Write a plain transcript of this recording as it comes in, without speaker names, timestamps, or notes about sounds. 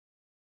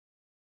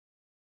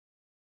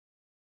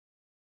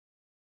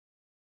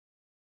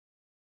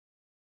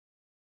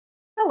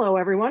Hello,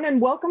 everyone,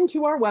 and welcome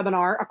to our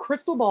webinar, A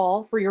Crystal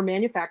Ball for Your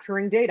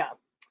Manufacturing Data.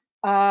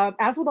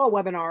 As with all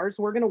webinars,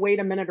 we're going to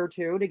wait a minute or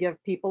two to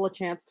give people a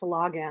chance to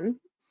log in.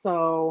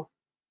 So,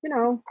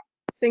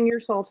 sing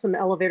yourself some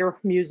elevator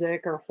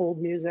music or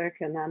hold music,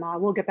 and then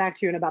we'll get back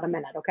to you in about a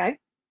minute, okay?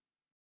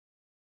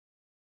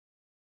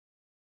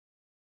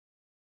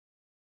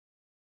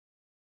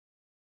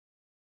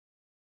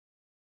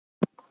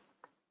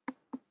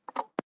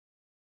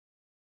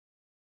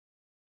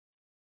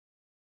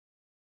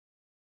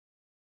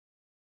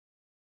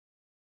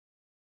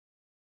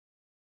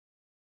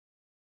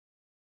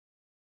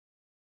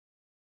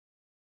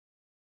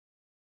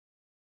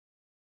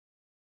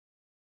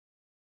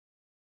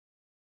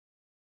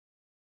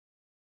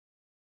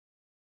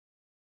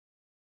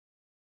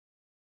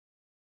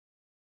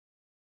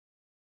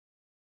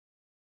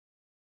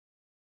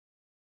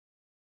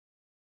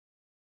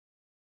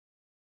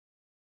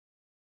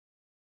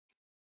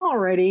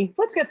 Alrighty,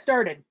 let's get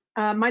started.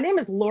 My name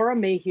is Laura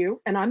Mayhew,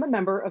 and I'm a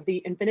member of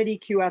the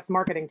InfinityQS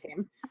marketing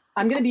team.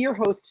 I'm going to be your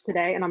host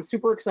today, and I'm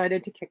super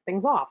excited to kick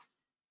things off.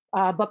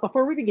 But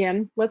before we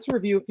begin, let's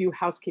review a few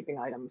housekeeping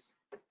items.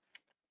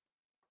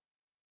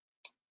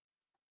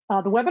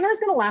 The webinar is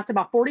going to last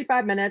about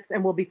 45 minutes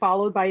and will be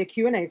followed by a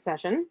Q&A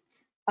session.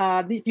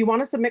 If you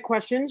want to submit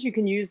questions, you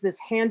can use this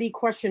handy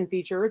question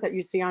feature that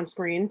you see on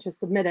screen to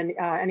submit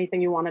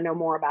anything you want to know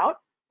more about.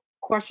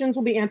 Questions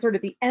will be answered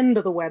at the end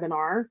of the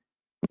webinar.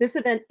 This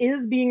event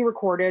is being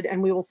recorded and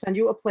we will send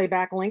you a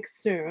playback link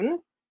soon.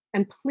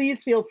 And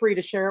please feel free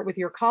to share it with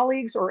your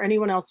colleagues or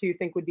anyone else who you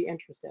think would be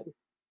interested.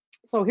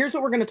 So here's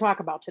what we're going to talk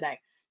about today: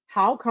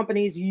 how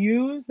companies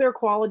use their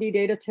quality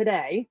data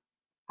today,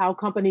 how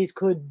companies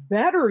could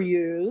better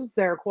use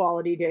their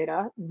quality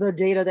data, the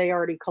data they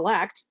already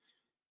collect.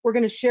 We're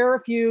going to share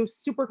a few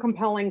super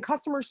compelling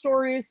customer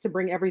stories to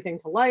bring everything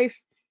to life.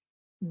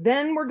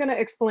 Then we're going to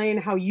explain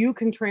how you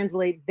can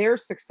translate their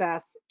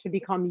success to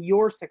become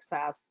your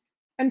success.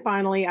 And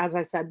finally, as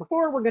I said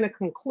before, we're going to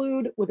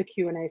conclude with a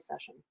Q&A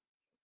session.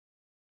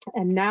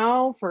 And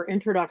now for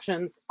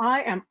introductions.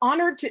 I am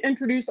honored to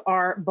introduce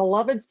our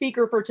beloved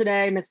speaker for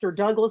today, Mr.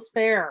 Douglas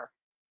Fair.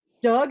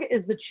 Doug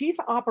is the Chief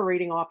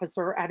Operating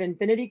Officer at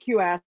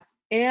InfinityQS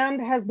and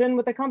has been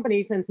with the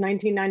company since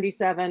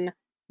 1997.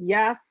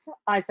 Yes,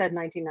 I said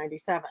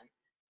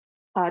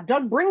 1997.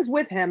 Doug brings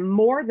with him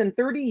more than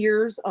 30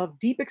 years of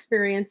deep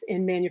experience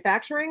in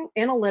manufacturing,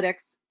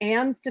 analytics,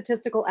 and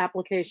statistical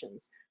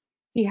applications.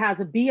 He has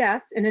a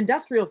BS in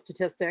industrial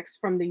statistics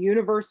from the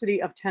University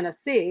of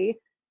Tennessee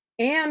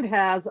and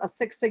has a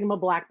Six Sigma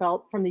Black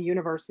Belt from the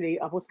University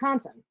of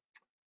Wisconsin.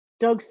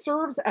 Doug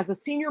serves as a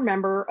senior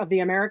member of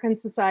the American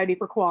Society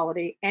for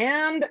Quality,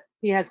 and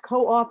he has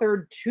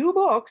co-authored 2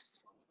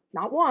 books,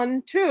 not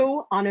 1,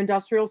 2, on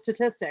industrial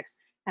statistics.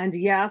 And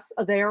yes,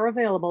 they are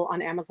available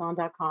on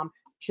Amazon.com.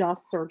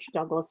 Just search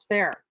Douglas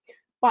Fair.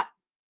 But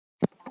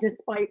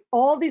despite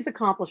all these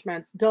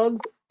accomplishments,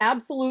 Doug's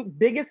absolute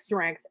biggest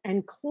strength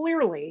and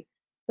clearly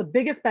the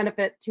biggest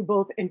benefit to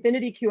both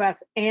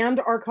InfinityQS and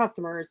our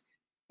customers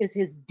is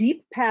his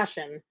deep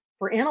passion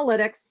for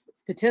analytics,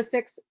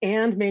 statistics,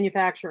 and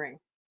manufacturing.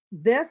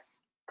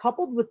 This,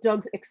 coupled with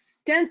Doug's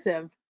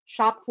extensive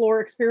shop floor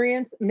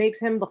experience,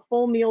 makes him the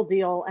full meal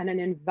deal and an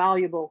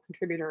invaluable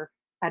contributor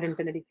at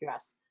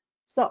InfinityQS.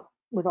 So,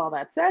 with all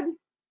that said,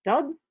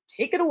 Doug,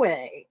 take it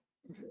away.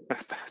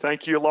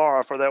 Thank you,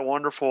 Laura, for that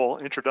wonderful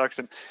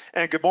introduction.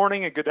 And good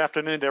morning and good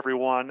afternoon to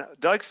everyone.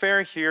 Doug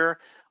Fair here.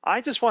 I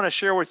just want to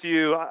share with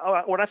you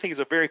what I think is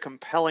a very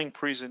compelling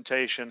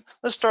presentation.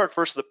 Let's start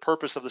first with the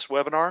purpose of this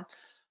webinar.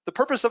 The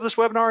purpose of this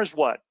webinar is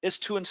what? It's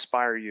to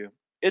inspire you.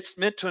 It's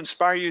meant to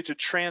inspire you to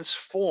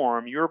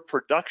transform your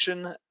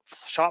production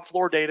shop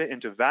floor data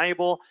into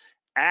valuable,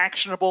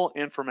 actionable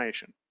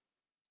information.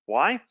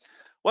 Why?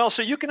 Well,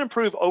 so you can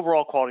improve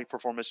overall quality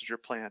performance at your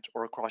plant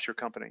or across your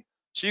company.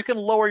 So you can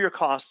lower your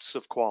costs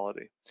of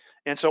quality.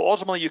 And so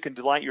ultimately you can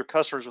delight your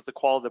customers with the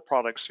quality of the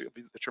products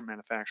that you're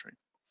manufacturing.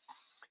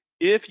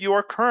 If you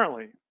are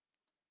currently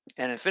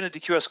an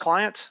InfinityQS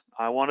client,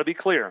 I want to be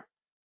clear.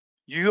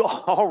 You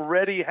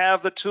already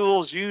have the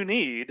tools you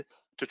need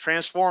to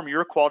transform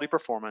your quality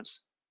performance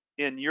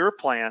in your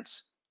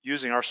plants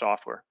using our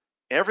software.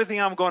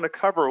 Everything I'm going to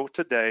cover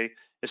today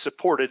is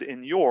supported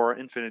in your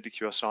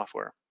InfinityQS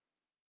software.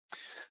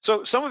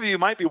 So some of you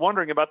might be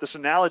wondering about this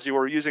analogy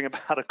we're using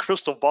about a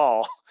crystal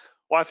ball.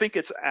 Well, I think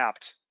it's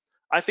apt.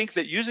 I think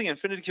that using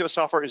InfinityQS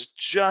software is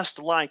just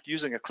like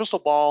using a crystal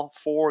ball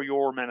for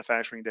your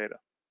manufacturing data.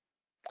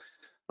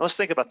 Now let's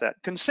think about that.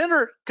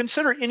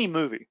 Consider any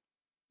movie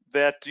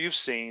that you've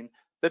seen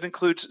that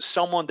includes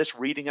someone that's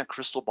reading a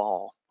crystal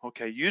ball.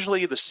 Okay,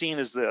 usually the scene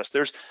is this.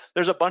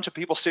 There's a bunch of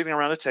people sitting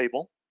around a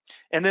table,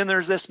 and then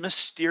there's this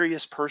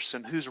mysterious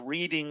person who's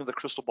reading the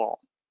crystal ball.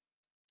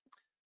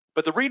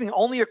 But the reading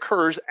only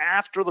occurs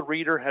after the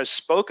reader has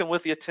spoken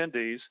with the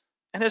attendees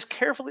and has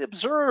carefully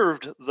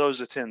observed those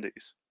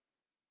attendees.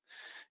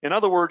 In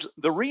other words,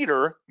 the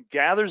reader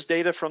gathers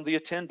data from the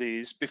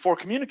attendees before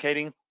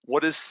communicating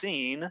what is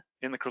seen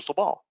in the crystal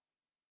ball.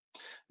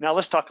 Now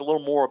let's talk a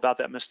little more about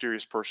that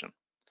mysterious person.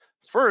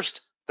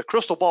 First, The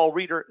crystal ball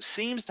reader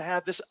seems to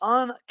have this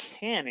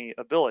uncanny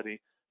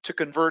ability to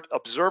convert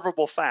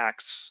observable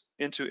facts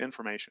into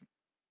information.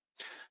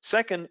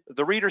 Second,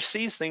 the reader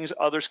sees things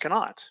others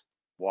cannot.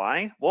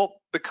 Why? Well,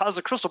 because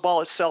the crystal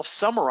ball itself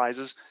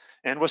summarizes,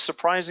 and with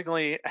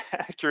surprisingly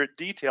accurate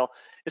detail,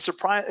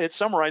 it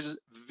summarizes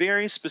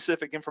very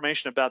specific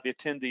information about the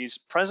attendees'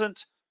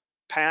 present,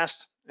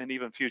 past, and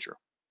even future.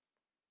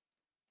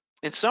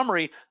 In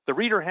summary, the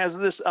reader has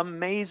this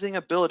amazing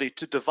ability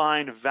to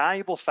divine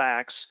valuable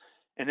facts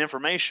and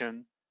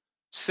information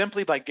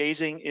simply by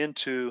gazing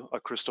into a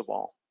crystal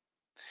ball.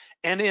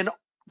 And in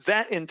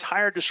that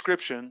entire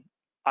description,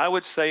 I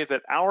would say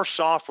that our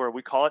software,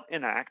 we call it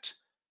Enact,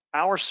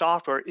 our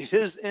software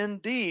is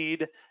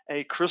indeed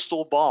a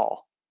crystal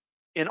ball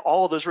in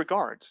all of those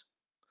regards.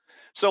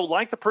 So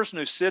like the person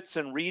who sits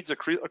and reads a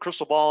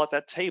crystal ball at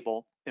that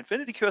table,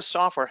 InfinityQS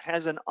software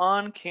has an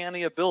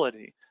uncanny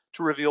ability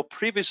to reveal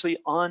previously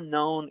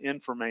unknown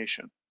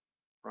information,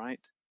 right?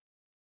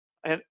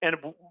 And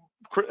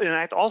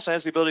Enact also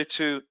has the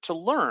ability to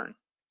learn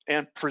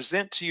and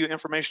present to you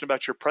information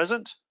about your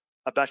present,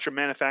 about your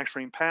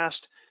manufacturing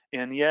past,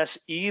 and yes,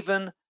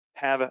 even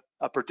have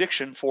a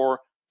prediction for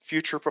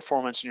future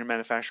performance in your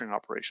manufacturing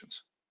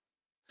operations.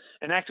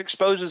 Enact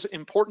exposes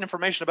important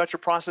information about your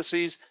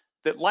processes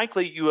that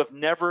likely you have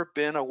never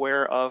been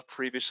aware of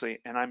previously.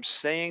 And I'm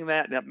saying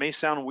that, and that may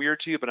sound weird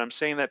to you, but I'm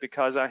saying that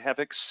because I have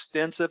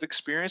extensive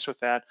experience with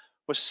that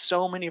with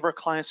so many of our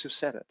clients who've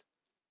said it.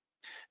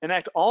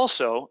 Enact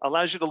also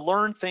allows you to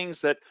learn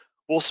things that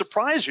will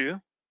surprise you,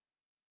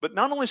 but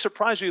not only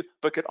surprise you,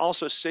 but could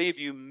also save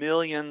you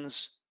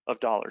millions of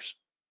dollars,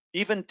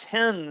 even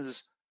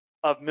tens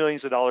of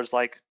millions of dollars,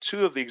 like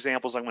two of the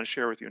examples I'm going to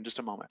share with you in just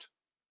a moment.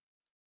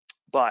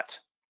 But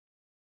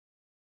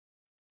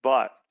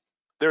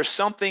there's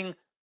something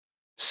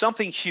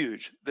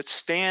huge that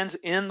stands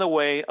in the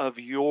way of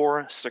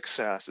your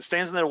success. It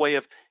stands in the way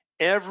of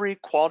every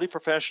quality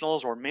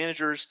professional's or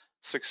manager's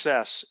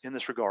success in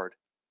this regard.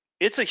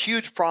 It's a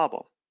huge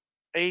problem,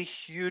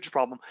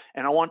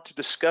 and I want to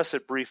discuss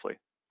it briefly.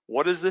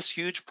 What is this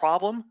huge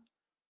problem?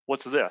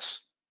 What's this?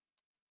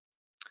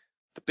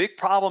 The big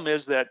problem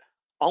is that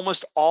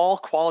almost all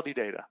quality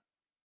data,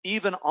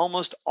 even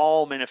almost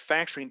all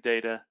manufacturing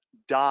data,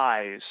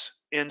 dies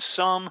in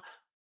some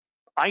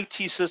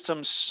IT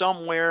system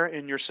somewhere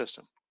in your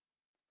system.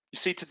 You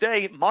see,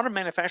 today, modern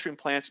manufacturing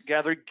plants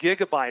gather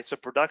gigabytes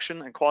of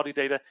production and quality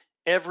data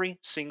every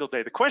single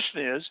day. The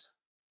question is,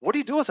 what do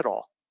you do with it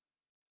all?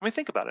 I mean,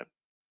 think about it.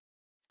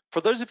 For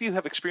those of you who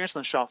have experience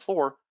on the shop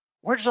floor,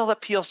 where does all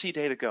that PLC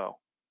data go?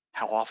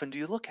 How often do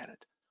you look at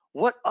it?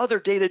 What other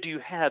data do you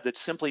have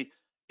that's simply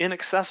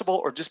inaccessible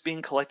or just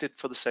being collected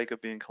for the sake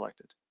of being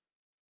collected?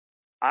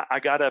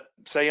 I gotta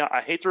say,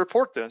 I hate to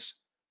report this,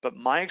 but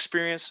my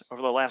experience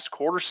over the last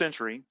quarter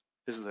century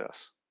is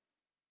this.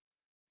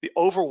 The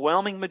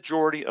overwhelming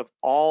majority of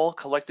all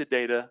collected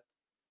data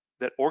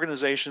that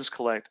organizations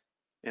collect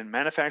in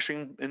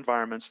manufacturing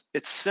environments,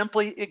 it's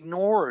simply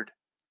ignored.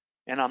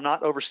 And I'm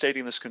not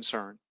overstating this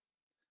concern.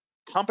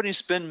 Companies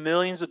spend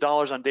millions of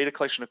dollars on data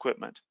collection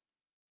equipment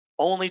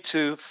only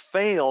to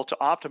fail to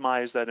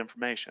optimize that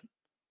information,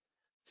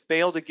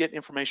 fail to get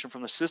information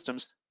from the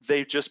systems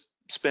they've just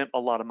spent a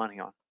lot of money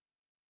on.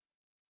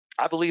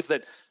 I believe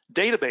that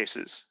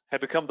databases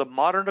have become the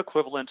modern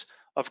equivalent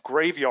of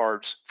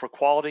graveyards for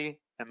quality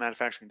and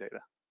manufacturing data.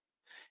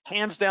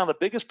 Hands down, the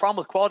biggest problem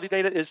with quality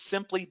data is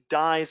simply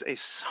dies a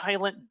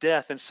silent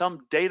death in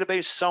some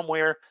database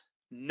somewhere,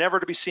 never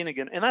to be seen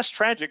again. And that's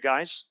tragic,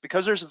 guys,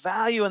 because there's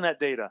value in that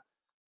data.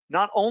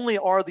 Not only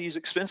are these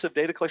expensive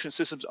data collection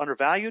systems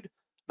undervalued,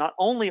 not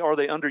only are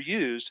they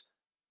underused,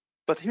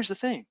 but here's the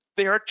thing,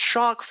 they are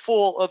chock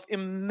full of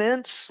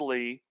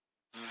immensely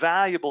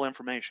valuable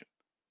information.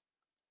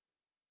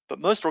 But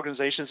most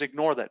organizations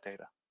ignore that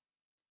data.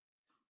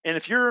 And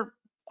if you're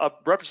a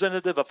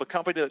representative of a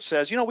company that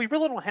says, you know, we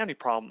really don't have any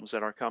problems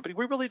at our company,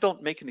 we really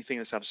don't make anything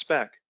that's out of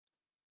spec,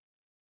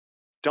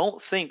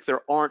 don't think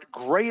there aren't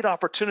great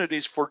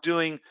opportunities for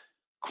doing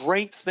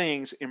great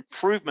things,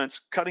 improvements,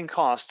 cutting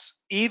costs,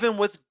 even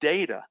with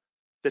data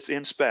that's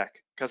in spec.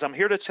 Because I'm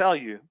here to tell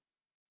you,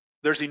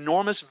 there's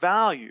enormous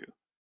value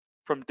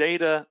from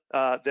data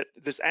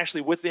that's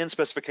actually within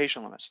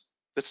specification limits.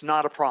 That's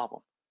not a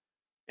problem.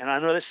 And I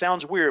know that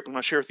sounds weird, but I'm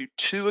going to share with you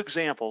two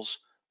examples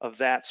of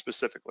that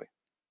specifically.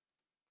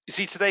 You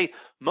see, today,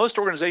 most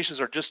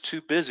organizations are just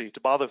too busy to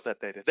bother with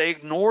that data. They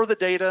ignore the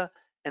data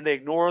and they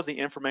ignore the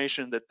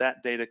information that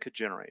that data could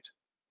generate.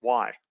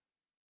 Why?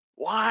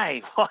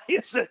 Why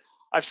is it?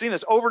 I've seen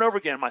this over and over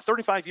again. In my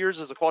 35 years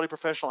as a quality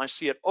professional, I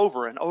see it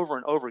over and over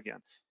and over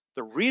again.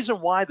 The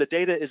reason why the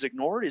data is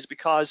ignored is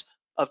because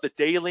of the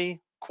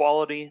daily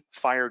quality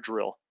fire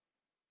drill.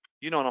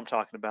 You know what I'm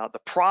talking about. The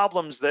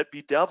problems that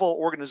bedevil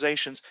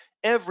organizations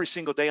every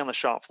single day on the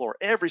shop floor,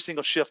 every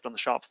single shift on the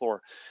shop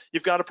floor.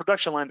 You've got a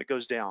production line that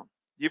goes down.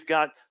 You've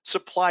got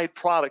supplied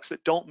products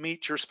that don't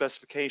meet your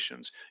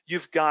specifications.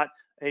 You've got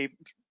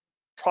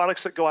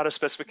products that go out of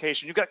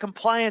specification. You've got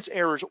compliance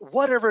errors,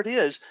 whatever it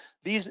is.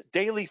 These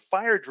daily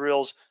fire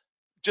drills,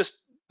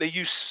 they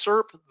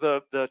usurp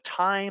the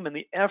time and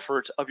the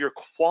effort of your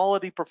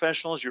quality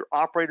professionals, your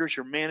operators,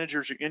 your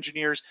managers, your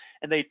engineers,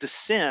 and they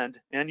descend,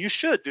 and you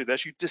should do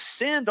this, you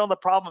descend on the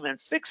problem and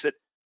fix it.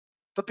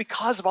 But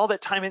because of all that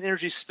time and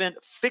energy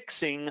spent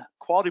fixing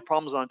quality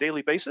problems on a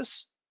daily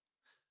basis,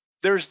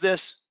 there's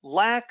this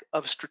lack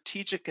of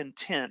strategic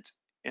intent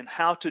in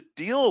how to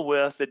deal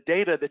with the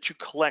data that you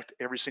collect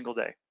every single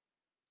day.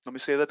 Let me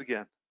say that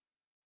again.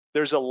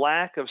 There's a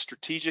lack of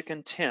strategic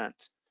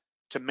intent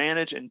to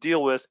manage and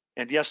deal with,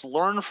 and yes,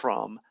 learn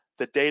from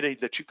the data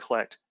that you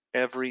collect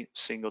every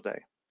single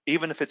day,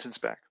 even if it's in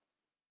spec.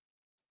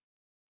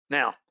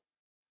 Now,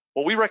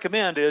 what we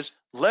recommend is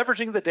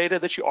leveraging the data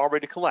that you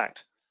already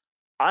collect.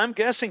 I'm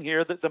guessing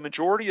here that the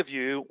majority of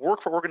you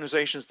work for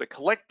organizations that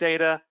collect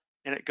data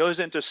and it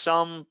goes into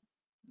some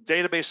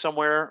database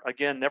somewhere,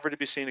 again, never to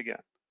be seen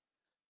again.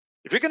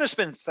 If you're going to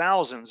spend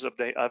thousands of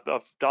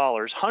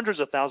dollars,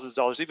 hundreds of thousands of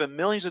dollars, even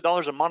millions of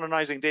dollars on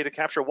modernizing data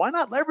capture, why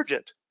not leverage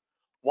it?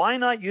 Why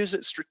not use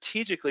it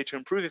strategically to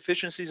improve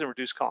efficiencies and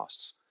reduce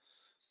costs?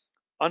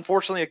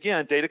 Unfortunately,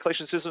 again, data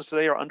collection systems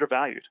today are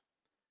undervalued.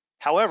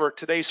 However,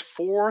 today's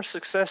 4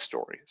 success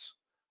stories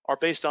are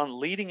based on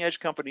leading edge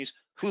companies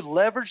who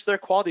leveraged their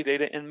quality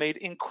data and made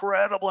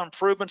incredible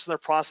improvements in their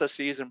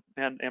processes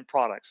and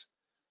products.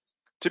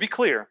 To be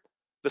clear,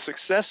 the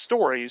success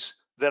stories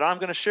that I'm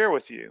going to share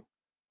with you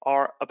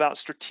are about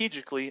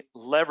strategically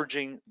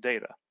leveraging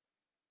data.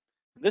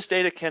 This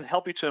data can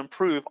help you to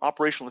improve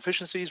operational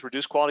efficiencies,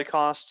 reduce quality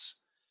costs,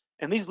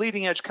 and these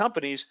leading edge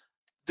companies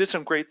did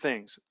some great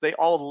things. They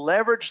all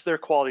leveraged their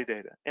quality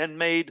data and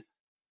made,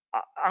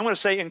 I'm going to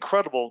say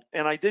incredible,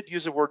 and I did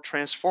use the word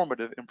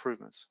transformative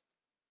improvements.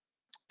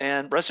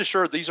 And rest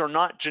assured, these are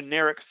not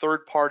generic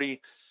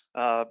third-party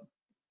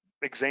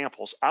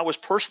examples. I was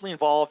personally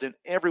involved in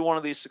every one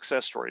of these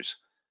success stories.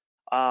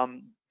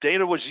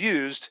 Data was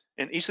used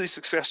in each of these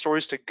success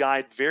stories to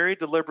guide very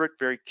deliberate,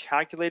 very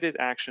calculated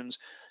actions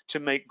to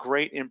make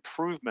great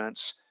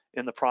improvements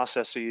in the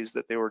processes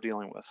that they were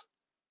dealing with.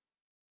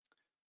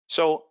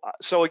 So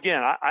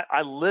again,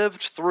 I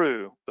lived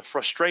through the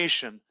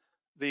frustration,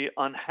 the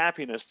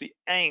unhappiness, the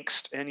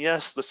angst, and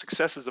yes, the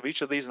successes of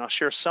each of these, and I'll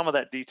share some of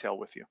that detail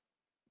with you.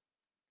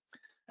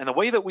 And the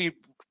way that we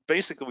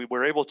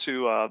were able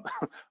to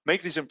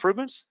make these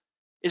improvements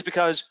is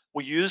because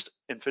we used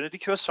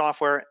InfinityQS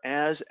software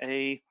as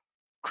a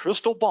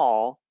crystal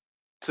ball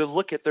to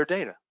look at their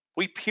data.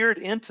 We peered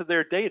into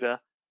their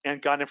data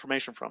and got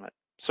information from it.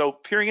 So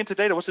peering into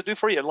data, what's it do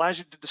for you? It allows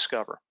you to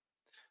discover.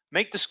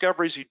 Make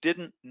discoveries you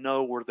didn't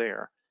know were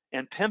there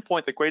and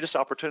pinpoint the greatest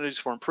opportunities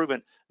for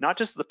improvement, not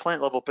just at the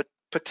plant level, but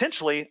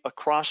potentially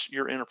across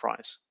your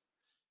enterprise.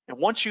 And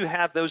once you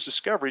have those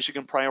discoveries, you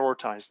can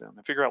prioritize them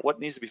and figure out what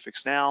needs to be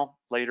fixed now,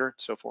 later, and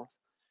so forth.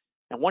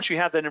 And once you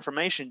have that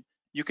information,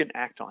 you can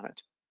act on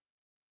it.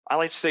 I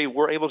like to say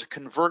we're able to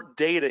convert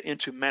data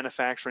into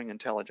manufacturing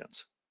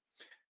intelligence.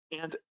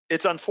 And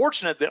it's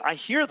unfortunate that I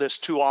hear this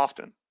too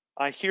often.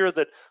 I hear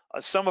that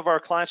some of our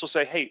clients will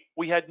say, hey,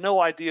 we had no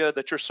idea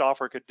that your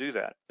software could do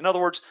that. In other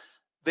words,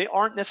 they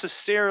aren't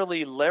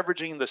necessarily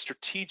leveraging the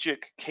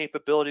strategic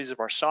capabilities of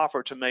our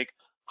software to make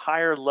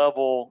higher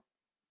level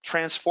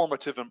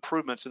transformative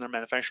improvements in their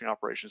manufacturing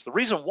operations. The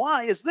reason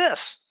why is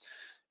this,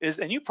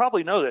 and you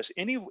probably know this,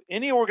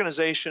 any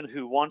organization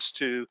who wants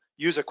to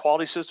use a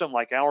quality system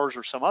like ours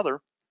or some other,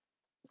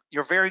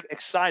 you're very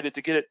excited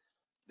to get it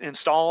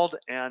installed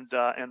and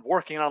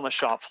working on the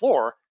shop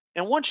floor.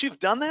 And once you've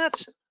done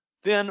that,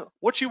 then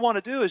what you want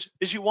to do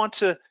is you want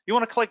to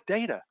collect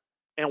data.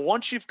 And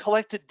once you've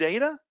collected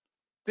data,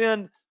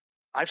 then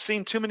I've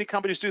seen too many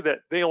companies do that.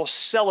 They'll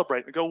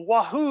celebrate and go,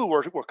 wahoo,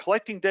 we're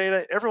collecting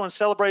data, everyone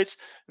celebrates,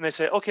 and they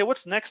say, okay,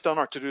 what's next on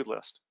our to-do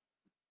list?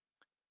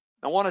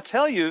 I want to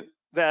tell you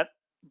that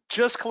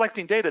just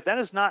collecting data, that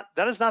is not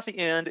the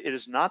end, it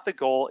is not the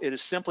goal, it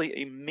is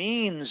simply a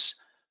means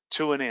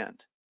to an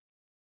end.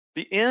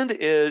 The end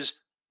is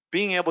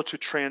being able to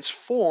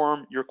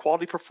transform your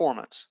quality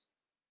performance,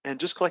 and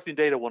just collecting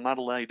data will not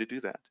allow you to do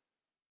that.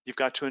 You've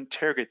got to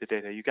interrogate the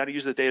data, you've got to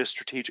use the data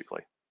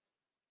strategically.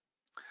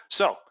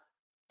 So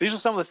these are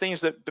some of the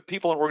things that the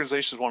people and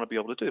organizations want to be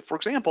able to do. For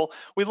example,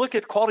 we look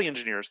at quality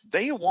engineers.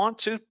 They want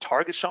to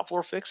target shop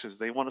floor fixes.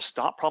 They want to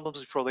stop problems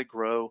before they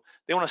grow.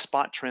 They want to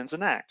spot trends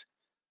and act.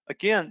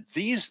 Again,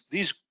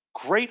 these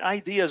great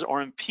ideas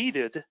are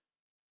impeded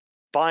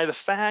by the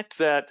fact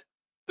that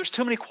there's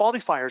too many quality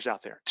fires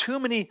out there. Too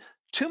many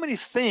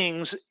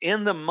things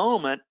in the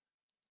moment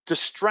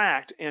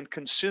distract and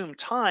consume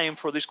time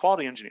for these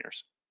quality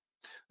engineers.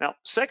 Now,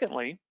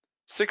 secondly,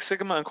 Six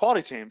Sigma and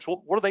quality teams,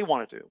 well, what do they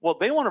want to do? Well,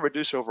 they want to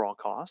reduce overall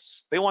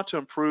costs. They want to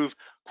improve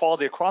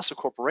quality across the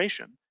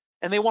corporation,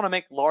 and they want to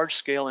make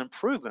large-scale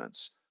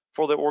improvements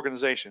for their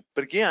organization.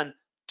 But again,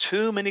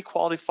 too many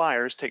quality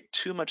fires take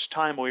too much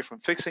time away from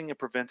fixing and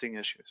preventing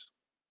issues.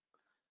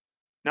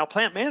 Now,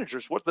 plant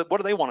managers, what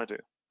do they want to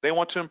do? They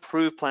want to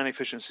improve plant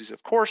efficiencies,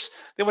 of course.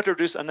 They want to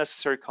reduce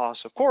unnecessary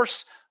costs, of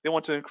course. They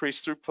want to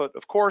increase throughput,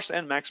 of course,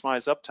 and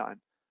maximize uptime.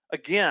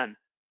 Again,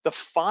 the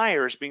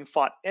fires being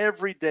fought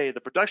every day,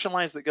 the production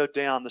lines that go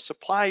down, the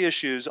supply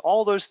issues,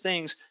 all those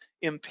things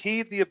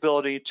impede the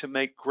ability to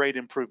make great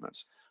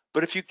improvements.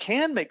 But if you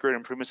can make great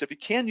improvements, if you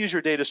can use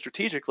your data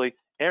strategically,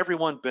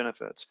 everyone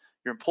benefits.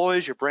 Your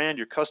employees, your brand,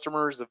 your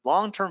customers, the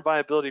long-term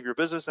viability of your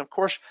business, and of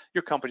course,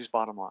 your company's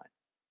bottom line.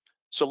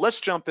 So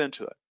let's jump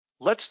into it.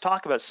 Let's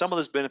talk about some of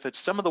those benefits,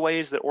 some of the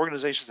ways that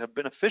organizations have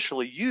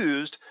beneficially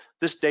used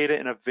this data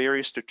in a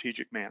very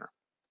strategic manner.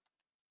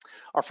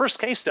 Our first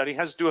case study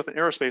has to do with an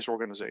aerospace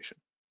organization.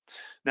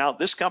 Now,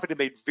 this company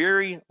made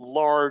very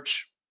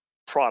large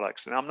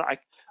products, and I'm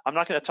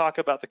not going to talk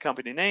about the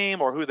company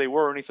name or who they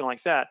were or anything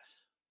like that.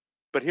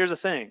 But here's the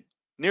thing: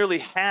 nearly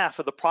half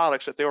of the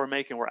products that they were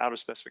making were out of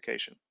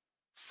specification,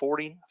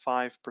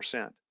 45%.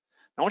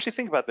 I want you to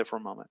think about that for a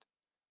moment.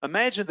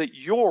 Imagine that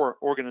your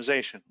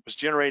organization was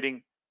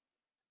generating,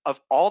 of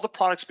all the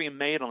products being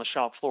made on the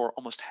shop floor,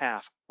 almost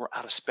half were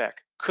out of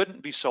spec,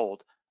 couldn't be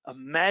sold.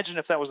 Imagine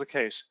if that was the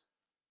case.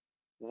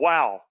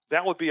 Wow,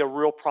 that would be a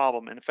real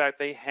problem. And in fact,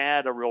 they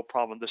had a real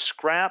problem. The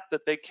scrap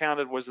that they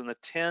counted was in the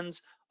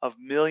tens of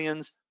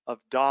millions of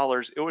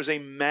dollars. It was a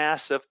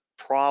massive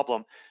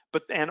problem.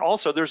 And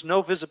also there's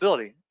no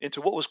visibility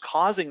into what was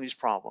causing these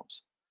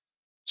problems.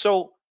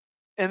 So,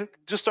 and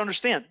just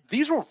understand,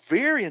 these were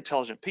very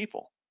intelligent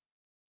people.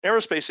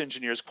 Aerospace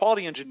engineers,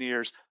 quality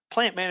engineers,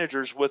 plant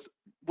managers with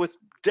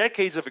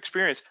decades of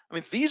experience. I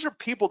mean, these are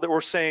people that were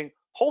saying,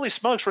 holy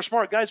smokes, we're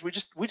smart guys. We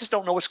just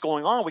don't know what's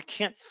going on. We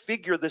can't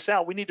figure this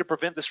out. We need to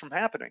prevent this from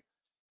happening.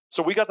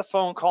 So we got the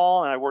phone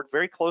call, and I worked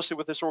very closely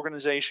with this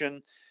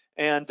organization,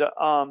 and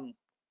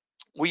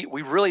we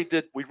really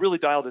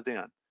dialed it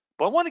in.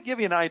 But I want to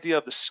give you an idea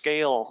of the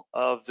scale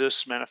of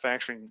this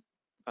manufacturing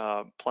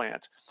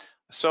plant.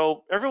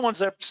 So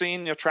everyone's ever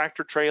seen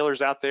tractor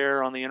trailers out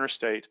there on the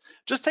interstate.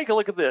 Just take a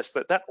look at this.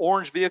 That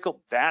orange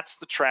vehicle, that's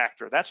the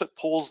tractor. That's what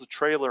pulls the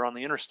trailer on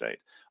the interstate.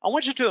 I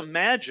want you to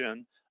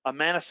imagine a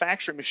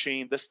manufacturing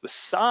machine that's the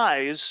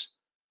size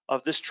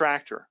of this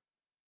tractor.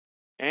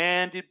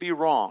 And you'd be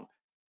wrong.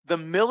 The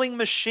milling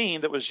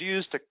machine that was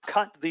used to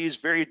cut these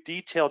very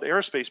detailed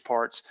aerospace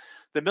parts,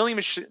 the milling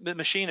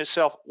machine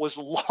itself was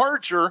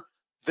larger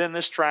than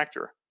this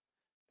tractor.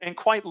 And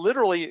quite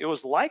literally, it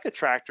was like a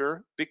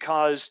tractor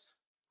because,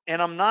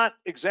 and I'm not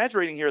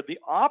exaggerating here, the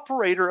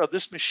operator of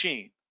this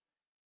machine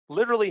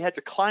literally had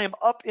to climb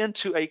up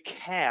into a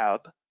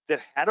cab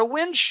that had a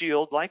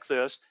windshield like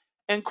this,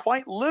 and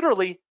quite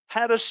literally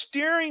had a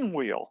steering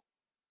wheel.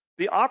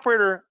 The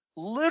operator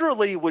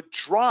literally would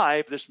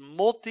drive this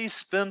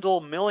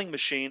multi-spindle milling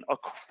machine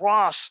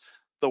across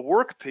the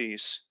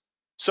workpiece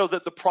so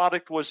that the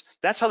product was,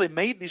 that's how they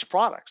made these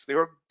products. They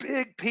were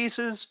big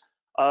pieces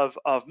of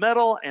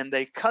metal, and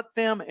they cut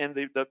them, and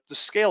the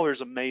scale here is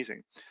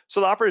amazing.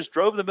 So the operators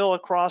drove the mill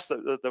across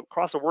the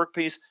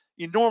workpiece,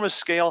 enormous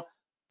scale.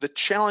 The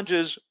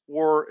challenges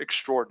were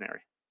extraordinary.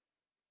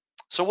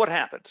 So what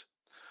happened?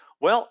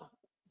 Well,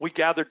 we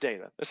gathered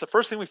data. That's the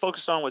first thing we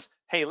focused on was,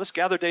 hey, let's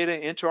gather data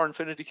into our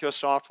InfinityQS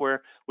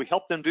software. We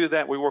helped them do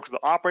that. We worked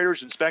with the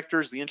operators,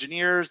 inspectors, the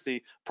engineers,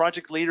 the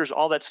project leaders,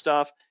 all that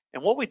stuff.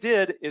 And what we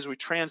did is we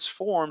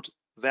transformed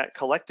that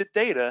collected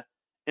data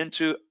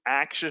into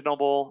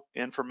actionable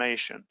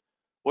information.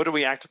 What do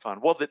we act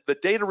upon? Well, the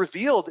data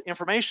revealed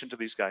information to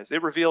these guys.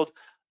 It revealed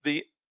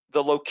the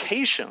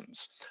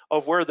locations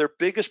of where their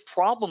biggest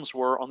problems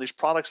were on these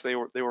products they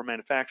were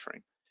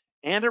manufacturing.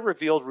 And it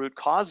revealed root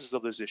causes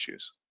of those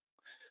issues.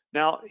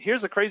 Now,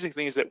 here's the crazy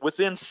thing is that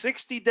within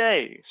 60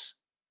 days,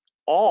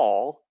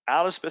 all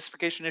out of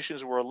specification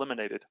issues were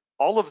eliminated,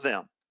 all of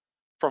them,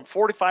 from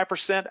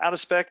 45% out of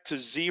spec to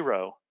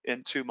 0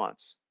 in 2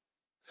 months.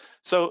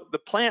 So the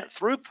plant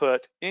throughput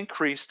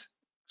increased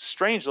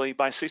strangely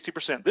by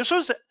 60%. This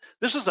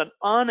was an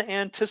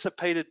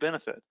unanticipated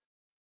benefit.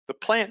 The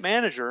plant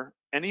manager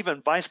and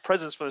even vice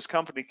presidents from this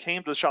company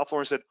came to the shop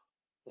floor and said,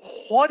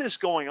 what is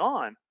going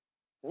on?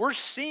 We're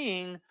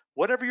seeing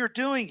whatever you're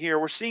doing here,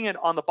 we're seeing it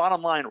on the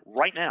bottom line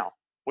right now,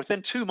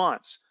 within 2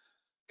 months.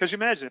 Because you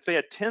imagine if they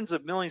had tens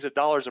of millions of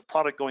dollars of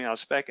product going out of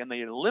spec and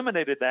they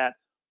eliminated that,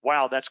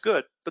 wow, that's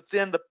good. But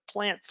then the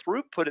plant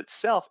throughput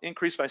itself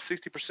increased by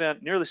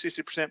 60%, nearly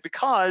 60%,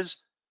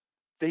 because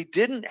they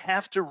didn't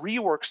have to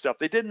rework stuff.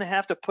 They didn't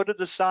have to put it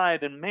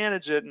aside and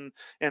manage it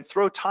and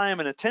throw time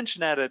and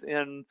attention at it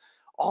and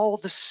all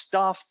the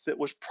stuff that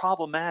was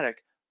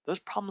problematic. Those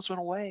problems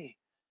went away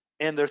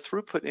and their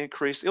throughput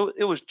increased.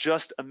 It was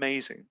just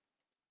amazing.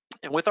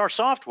 And with our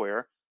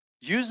software,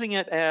 using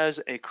it as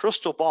a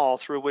crystal ball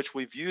through which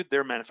we viewed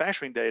their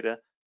manufacturing data,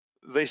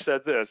 they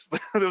said this.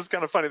 It was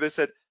kind of funny. They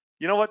said,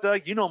 you know what,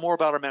 Doug, you know more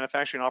about our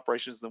manufacturing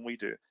operations than we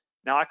do.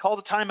 Now, I called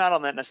a timeout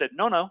on that and I said,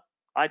 no,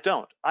 I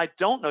don't. I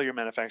don't know your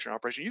manufacturing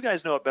operation. You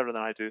guys know it better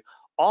than I do.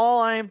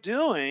 All I'm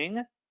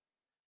doing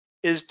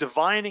is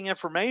divining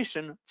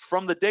information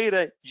from the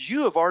data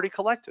you have already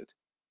collected.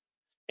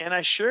 And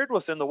I shared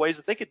with them the ways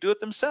that they could do it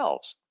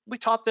themselves. We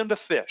taught them to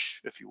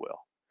fish, if you will.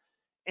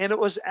 And it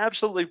was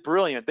absolutely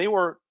brilliant. They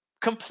were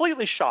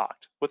completely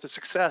shocked with the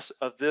success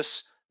of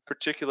this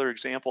particular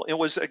example. It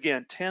was,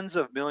 again, tens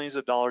of millions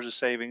of dollars of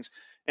savings,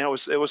 and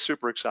it was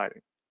super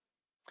exciting.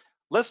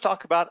 let's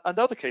talk about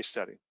another case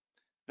study.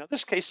 Now,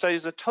 this case study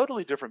is a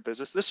totally different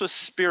business. This was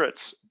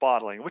spirits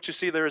bottling. What you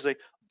see there is a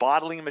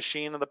bottling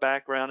machine in the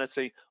background. It's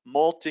a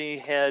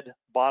multi-head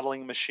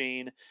bottling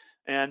machine.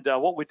 And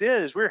what we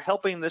did is we were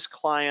helping this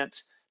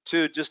client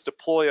to just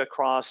deploy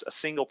across a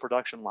single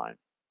production line.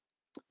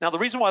 Now, the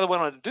reason why they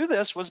wanted to do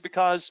this was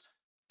because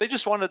they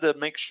just wanted to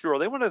make sure,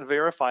 they wanted to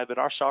verify that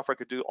our software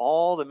could do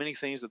all the many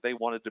things that they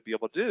wanted to be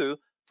able to do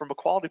from a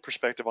quality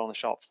perspective on the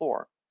shop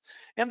floor.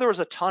 And there was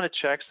a ton of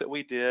checks that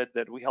we did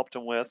that we helped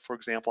them with, for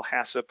example,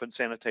 HACCP and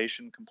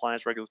sanitation,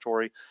 compliance,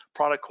 regulatory,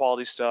 product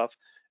quality stuff.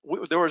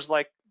 There was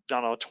like, I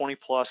don't know, 20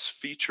 plus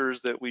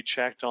features that we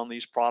checked on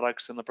these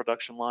products in the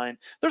production line.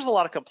 There's a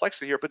lot of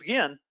complexity here, but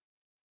again,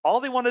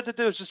 all they wanted to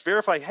do is just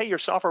verify, hey, your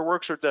software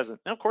works or it doesn't.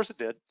 And of course it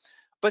did.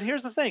 But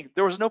here's the thing,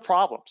 there was no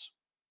problems.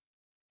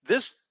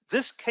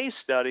 This case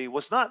study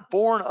was not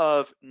born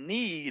of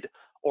need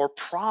or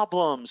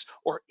problems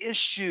or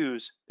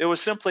issues. It was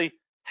simply,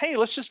 hey,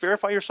 let's just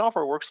verify your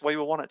software works the way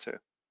we want it to.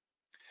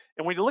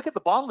 And when you look at the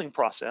bottling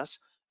process,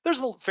 there's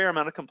a fair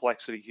amount of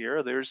complexity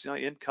here. There's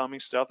incoming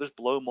stuff, there's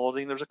blow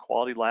molding, there's a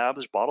quality lab,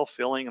 there's bottle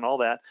filling and all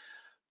that.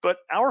 But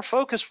our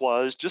focus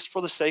was, just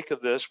for the sake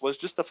of this, was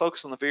just to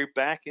focus on the very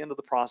back end of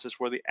the process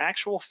where the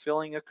actual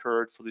filling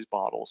occurred for these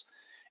bottles.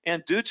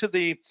 And due to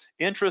the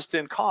interest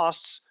in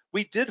costs,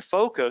 we did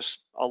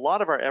focus a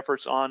lot of our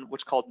efforts on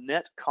what's called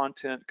net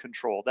content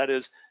control. That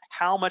is,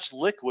 how much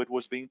liquid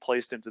was being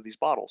placed into these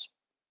bottles.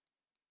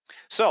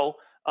 So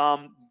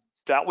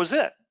that was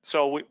it.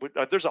 So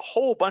there's a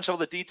whole bunch of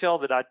other detail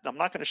that I'm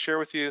not going to share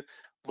with you.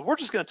 We're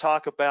just going to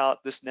talk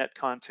about this net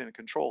content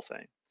control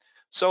thing.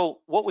 So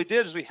what we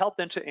did is we helped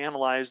them to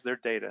analyze their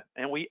data,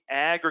 and we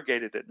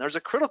aggregated it. And there's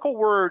a critical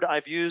word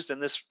I've used in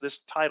this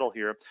title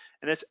here,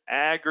 and it's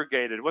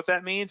aggregated. What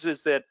that means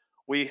is that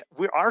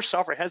our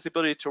software has the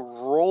ability to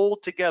roll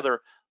together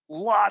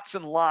lots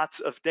and lots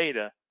of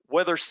data,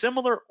 whether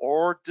similar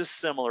or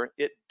dissimilar,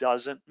 it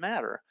doesn't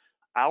matter.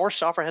 Our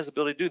software has the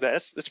ability to do that.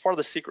 It's part of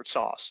the secret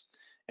sauce.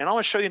 And I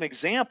want to show you an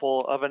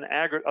example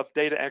of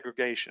data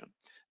aggregation.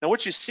 Now,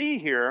 what you see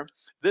here,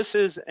 this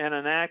is an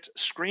Enact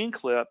screen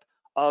clip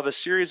of a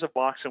series of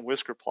box and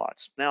whisker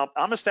plots. Now,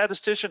 I'm a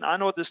statistician. I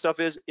know what this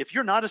stuff is. If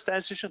you're not a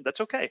statistician,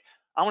 that's okay.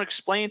 I want to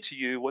explain to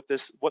you what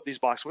these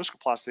box and whisker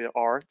plots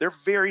are. They're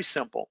very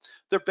simple.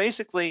 They're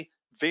basically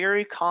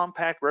very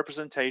compact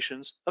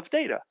representations of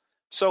data.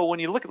 So when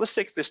you look at, let's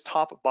take this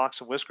top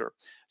box and whisker.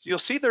 You'll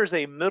see there's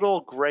a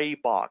middle gray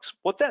box.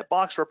 What that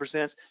box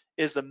represents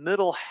is the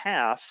middle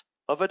half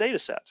of a data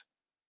set.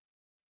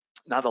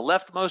 Now, the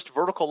leftmost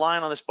vertical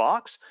line on this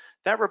box,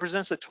 that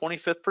represents the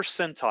 25th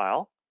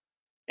percentile.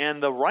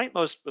 And the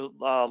rightmost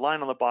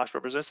line on the box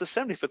represents the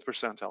 75th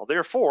percentile.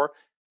 Therefore,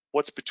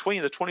 what's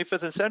between the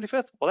 25th and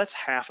 75th? Well, that's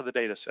half of the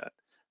data set.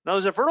 Now,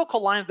 there's a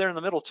vertical line there in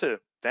the middle too.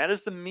 That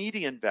is the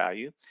median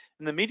value.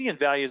 And the median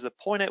value is the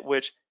point at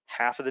which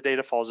half of the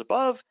data falls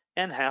above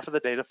and half of the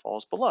data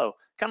falls below.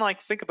 Kind of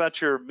like, think about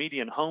your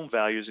median home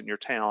values in your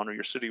town or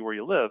your city where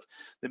you live.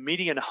 The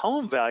median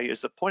home value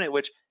is the point at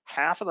which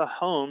half of the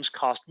homes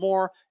cost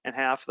more and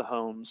half of the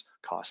homes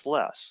cost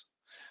less.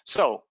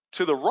 So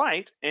to the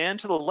right and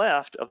to the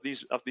left of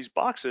these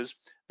boxes,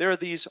 there are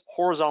these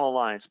horizontal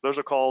lines. Those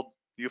are called,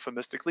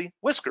 euphemistically,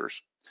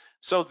 whiskers.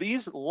 So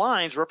these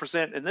lines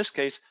represent, in this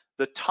case,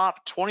 the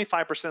top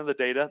 25% of the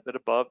data that's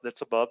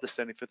above the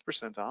 75th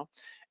percentile.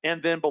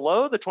 And then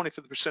below the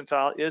 25th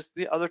percentile is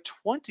the other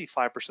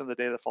 25% of the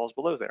data that falls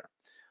below there.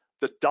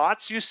 The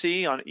dots you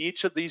see on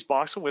each of these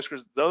box and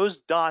whiskers, those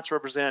dots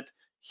represent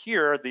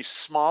here the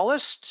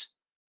smallest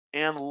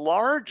and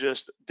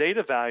largest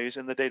data values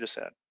in the data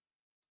set.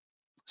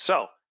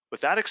 So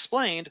with that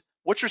explained,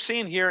 what you're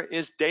seeing here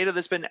is data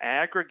that's been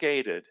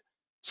aggregated.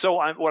 So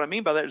what I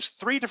mean by that is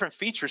 3 different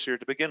features here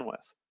to begin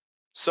with.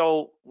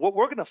 So what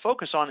we're going to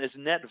focus on is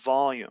net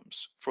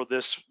volumes for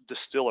this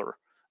distiller,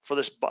 for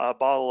this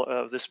bottler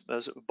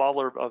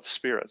of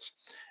spirits.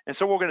 And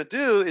so what we're going to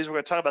do is we're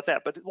going to talk about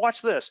that. But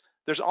watch this.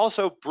 There's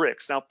also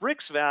Brix. Now,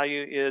 Brix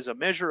value is a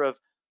measure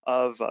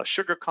of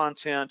sugar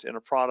content in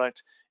a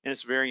product, and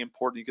it's very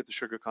important you get the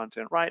sugar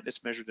content right.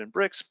 It's measured in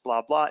Brix,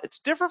 blah, blah. It's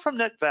different from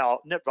net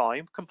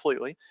volume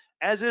completely,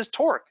 as is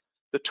torque.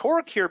 The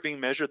torque here being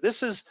measured,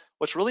 this is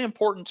what's really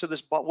important to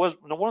this. One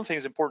of the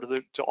things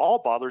important to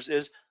all bottlers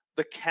is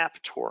the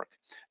cap torque.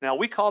 Now,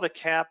 we call it a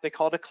cap, they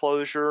call it a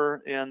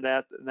closure in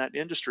that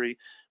industry,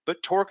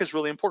 but torque is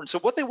really important. So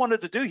what they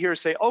wanted to do here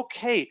is say,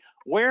 okay,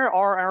 where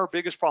are our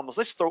biggest problems?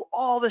 Let's throw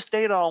all this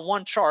data on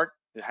one chart.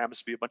 It happens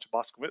to be a bunch of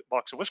box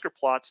and whisker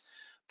plots,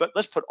 but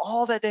let's put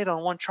all that data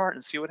on one chart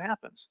and see what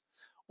happens.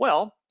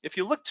 Well, if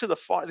you look to the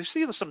far, you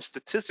see some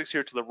statistics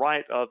here to the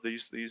right of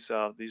these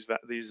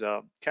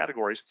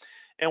categories,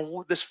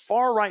 and this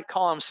far right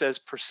column says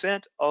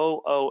percent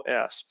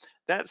OOS.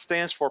 That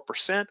stands for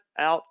percent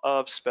out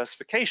of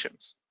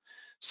specifications.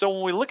 So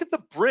when we look at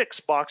the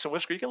Brix box and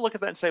whisker, you can look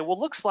at that and say, well,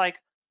 looks like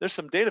there's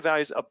some data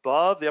values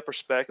above the upper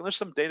spec, and there's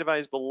some data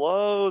values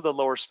below the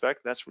lower spec.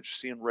 That's what you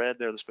see in red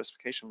there, the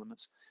specification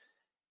limits.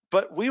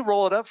 But we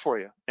roll it up for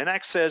you. And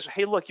Enact says,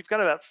 hey, look, you've got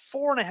about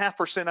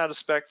 4.5% out of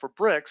spec for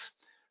Brix,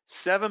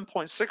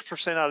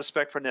 7.6% out of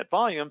spec for net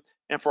volume,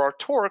 and for our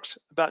torques,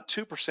 about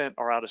 2%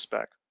 are out of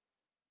spec.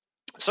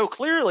 So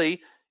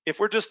clearly, if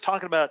we're just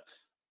talking about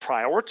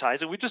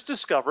prioritizing, we just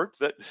discovered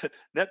that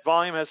net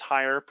volume has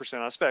higher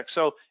percent out of spec.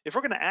 So if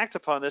we're going to act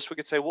upon this, we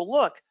could say, well,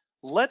 look,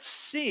 let's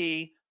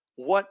see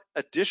what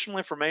additional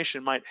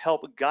information might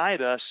help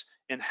guide us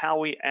in how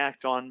we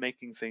act on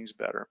making things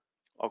better.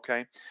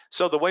 Okay,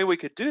 so the way we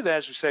could do that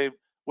is we say,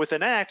 with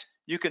an act,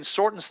 you can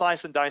sort and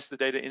slice and dice the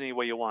data any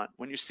way you want.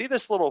 When you see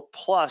this little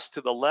plus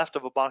to the left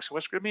of a box of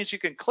whisker, it means you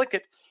can click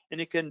it and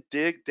you can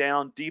dig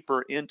down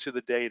deeper into the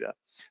data.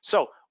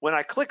 So when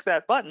I click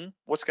that button,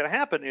 what's going to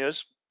happen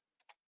is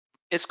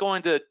it's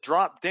going to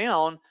drop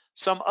down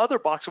some other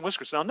box and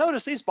whiskers. Now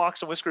notice these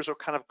box and whiskers are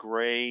kind of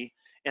gray,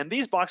 and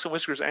these box and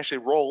whiskers actually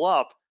roll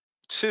up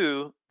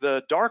to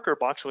the darker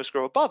box and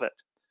whisker above it.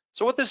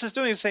 So what this is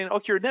doing is saying,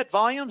 okay, your net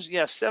volumes,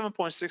 yes,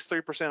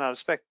 7.63% out of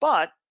spec,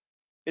 but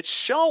it's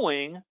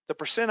showing the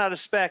percent out of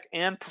spec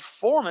and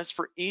performance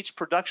for each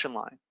production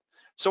line.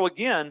 So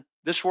again,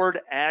 this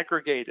word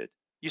aggregated.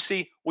 You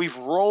see, we've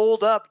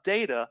rolled up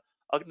data,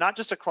 not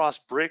just across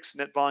bricks,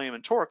 net volume,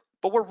 and torque,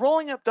 but we're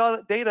rolling up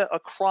data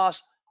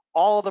across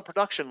all the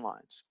production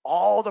lines,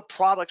 all the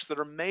products that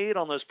are made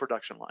on those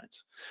production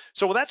lines.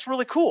 So that's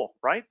really cool,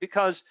 right?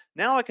 Because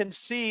now I can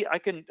see, I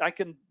can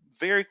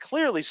very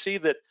clearly see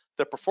that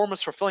the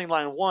performance for filling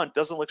line 1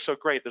 doesn't look so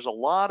great. There's a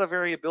lot of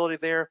variability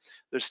there.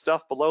 There's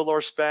stuff below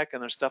lower spec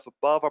and there's stuff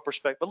above upper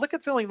spec. But look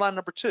at filling line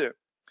number 2.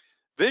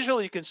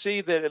 Visually, you can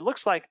see that it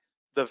looks like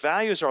the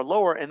values are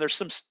lower and there's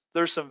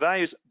some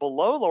values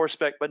below lower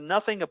spec, but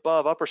nothing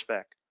above upper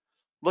spec.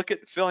 Look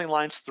at filling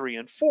lines 3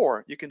 and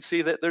 4. You can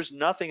see that there's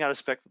nothing out of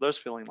spec for those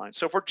filling lines.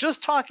 So if we're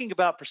just talking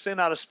about percent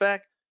out of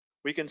spec,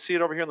 we can see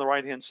it over here on the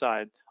right-hand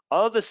side.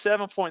 Of the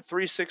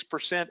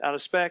 7.36% out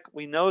of spec,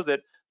 we know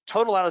that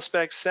total out of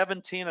spec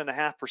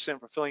 17.5%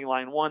 for filling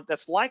line 1.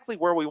 That's likely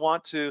where we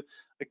want to,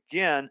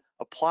 again,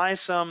 apply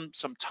some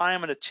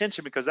time and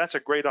attention, because that's a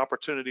great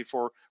opportunity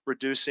for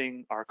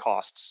reducing our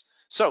costs.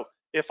 So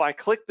if I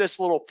click this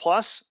little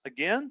plus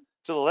again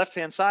to the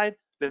left-hand side,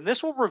 then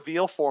this will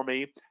reveal for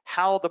me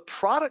how the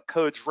product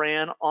codes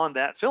ran on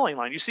that filling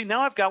line. You see,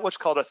 now I've got what's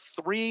called a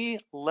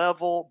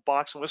 3-level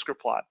box and whisker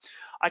plot.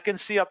 I can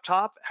see up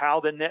top how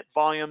the net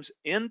volumes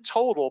in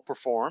total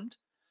performed.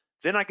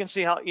 Then I can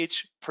see how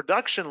each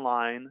production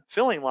line,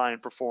 filling line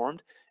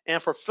performed.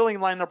 And for filling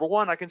line number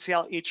 1, I can see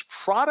how each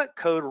product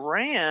code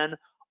ran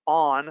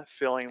on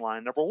filling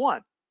line number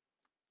 1.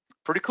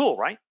 Pretty cool,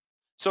 right?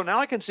 So now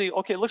I can see,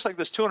 okay, it looks like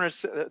this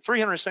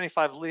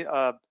 375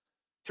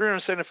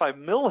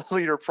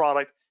 milliliter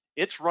product,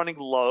 it's running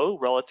low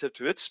relative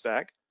to its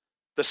spec.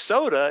 The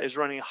soda is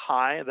running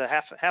high, the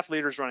half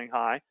liter is running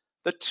high,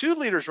 the 2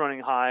 liter is running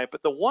high,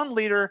 but the 1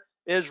 liter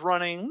is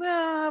running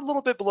a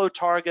little bit below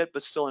target,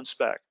 but still in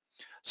spec.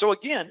 So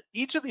again,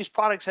 each of these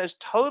products has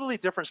totally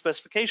different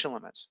specification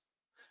limits.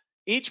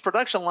 Each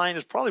production line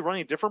is probably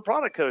running different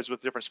product codes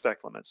with different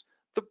spec limits.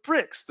 The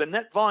bricks, the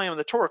net volume, and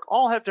the torque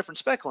all have different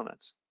spec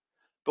limits.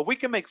 But we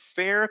can make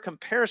fair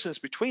comparisons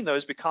between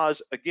those,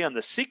 because again,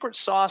 the secret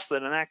sauce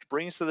that an act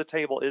brings to the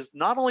table is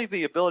not only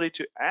the ability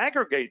to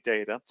aggregate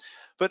data,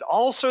 but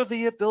also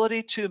the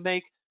ability to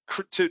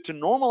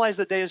normalize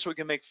the data so we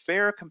can make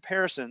fair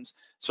comparisons.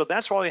 So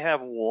that's why we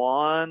have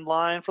 1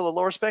 line for the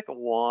lower spec,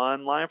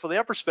 1 line for the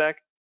upper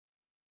spec,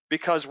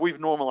 because we've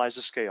normalized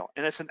the scale.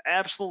 And it's an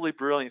absolutely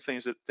brilliant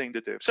thing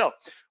to do. So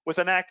with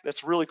an act,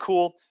 that's really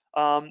cool.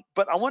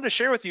 But I wanted to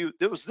share with you,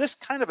 it was this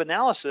kind of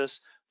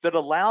analysis that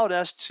allowed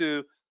us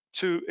to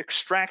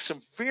extract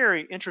some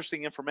very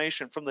interesting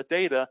information from the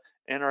data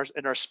in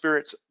our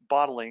spirits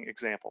bottling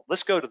example.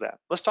 Let's go to that.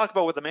 Let's talk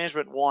about what the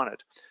management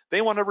wanted.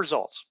 They wanted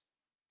results.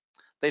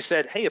 They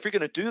said, hey, if you're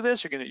going to do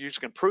this, you're just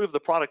going to prove the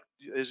product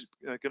is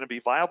going to be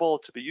viable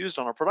to be used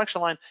on our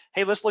production line.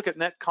 Hey, let's look at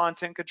net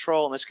content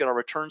control and let's get our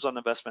returns on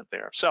investment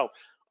there. So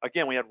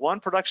again, we had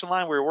 1 production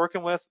line we were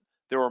working with.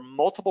 There were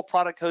multiple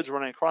product codes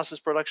running across this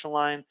production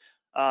line.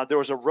 There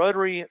was a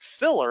rotary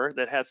filler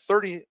that had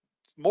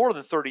more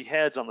than 30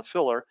 heads on the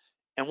filler.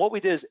 And what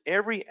we did is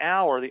every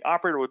hour, the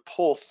operator would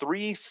pull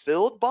 3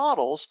 filled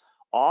bottles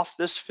off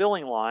this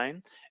filling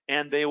line,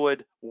 and they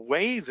would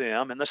weigh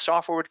them, and the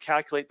software would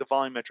calculate the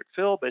volumetric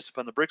fill based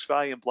upon the bricks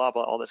value and blah,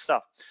 blah, all this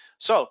stuff.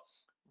 So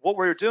what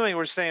we're doing,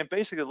 we're saying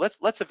basically,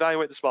 let's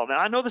evaluate this bottle. Now,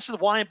 I know this is a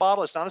wine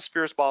bottle, it's not a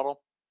spirits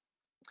bottle,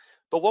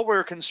 but what we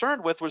were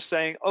concerned with was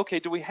saying, okay,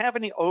 do we have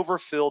any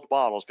overfilled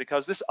bottles?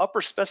 Because this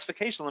upper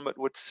specification limit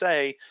would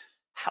say,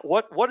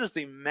 what is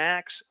the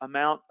max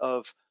amount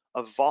of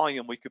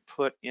volume we could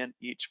put in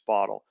each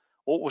bottle?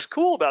 What was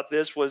cool about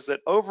this was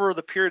that over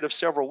the period of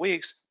several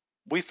weeks,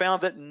 we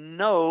found that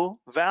no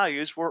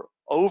values were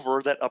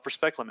over that upper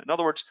spec limit. In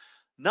other words,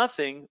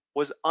 nothing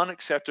was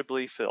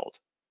unacceptably filled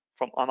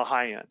on the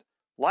high end.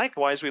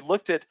 Likewise, we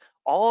looked at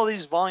all of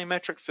these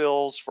volumetric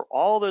fills for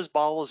all those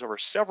bottles over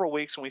several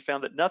weeks, and we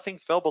found that nothing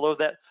fell below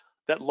that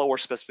lower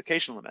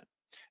specification limit.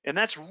 And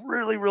that's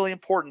really, really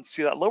important.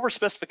 See, that lower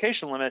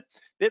specification limit,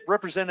 it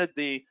represented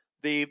the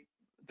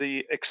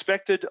the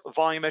expected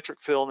volumetric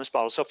fill in this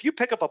bottle. So if you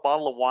pick up a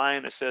bottle of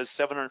wine that says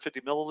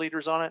 750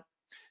 milliliters on it,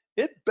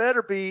 it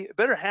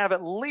better have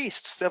at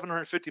least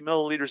 750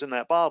 milliliters in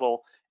that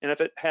bottle. And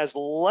if it has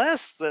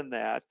less than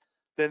that,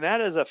 then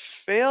that is a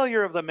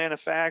failure of the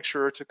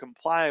manufacturer to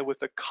comply with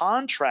the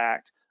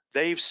contract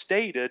they've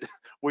stated,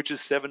 which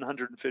is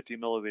 750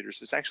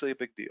 milliliters. It's actually a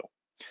big deal.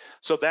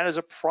 So that is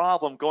a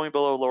problem going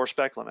below lower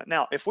spec limit.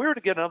 Now, if we were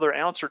to get another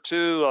ounce or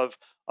two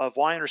of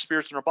wine or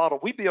spirits in our bottle,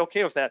 we'd be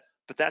okay with that,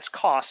 but that's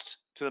cost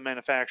to the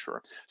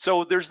manufacturer.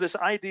 So there's this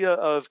idea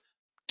of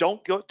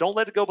don't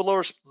let it go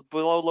below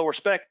lower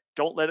spec,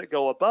 don't let it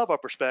go above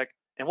upper spec.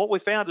 And what we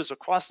found is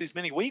across these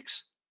many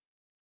weeks,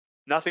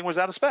 nothing was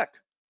out of spec.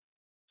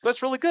 So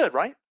that's really good,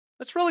 right?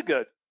 That's really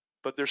good.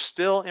 But there's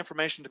still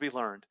information to be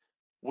learned.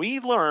 We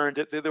learned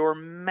that there were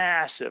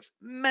massive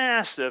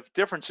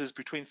differences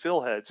between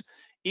fill heads.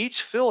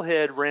 Each fill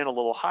head ran a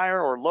little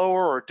higher or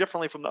lower or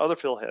differently from the other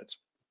fill heads.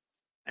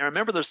 And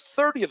remember, there's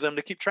 30 of them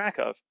to keep track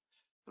of,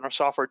 and our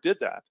software did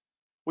that.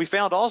 We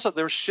found also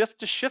there were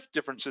shift-to-shift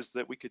differences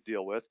that we could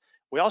deal with.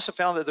 We also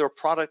found that there were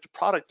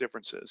product-to-product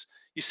differences.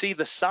 You see,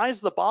 the size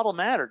of the bottle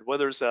mattered,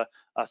 whether it's a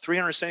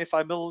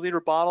 375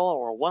 milliliter bottle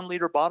or a 1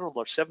 liter bottle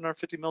or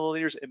 750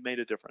 milliliters, it made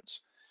a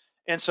difference.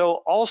 And so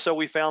also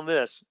we found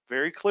this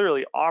very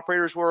clearly,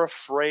 operators were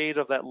afraid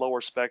of that lower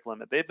spec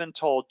limit. They've been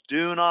told,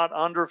 do not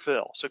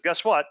underfill. So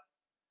guess what?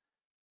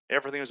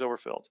 Everything was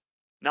overfilled.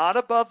 Not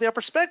above the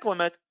upper spec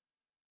limit,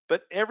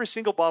 but every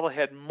single bottle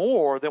had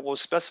more than was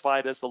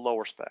specified as the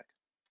lower spec.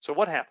 So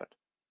what happened?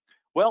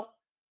 Well,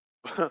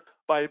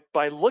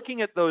 by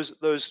looking at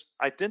those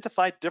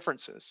identified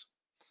differences,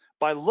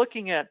 by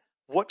looking at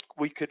what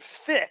we could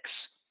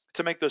fix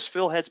to make those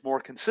fill heads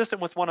more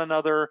consistent with one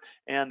another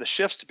and the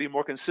shifts to be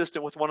more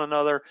consistent with one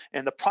another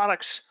and the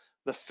products,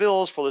 the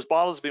fills for those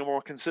bottles to be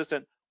more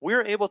consistent,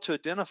 we're able to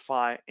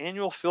identify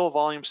annual fill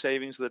volume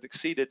savings that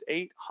exceeded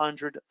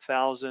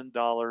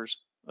 $800,000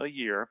 a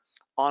year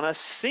on a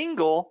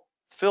single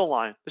fill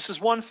line. This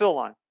is one fill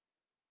line,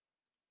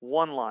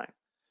 one line.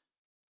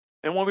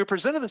 And when we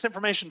presented this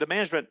information to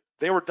management,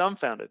 they were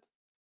dumbfounded.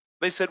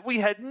 They said, we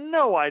had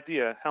no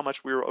idea how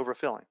much we were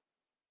overfilling.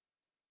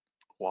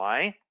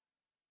 Why?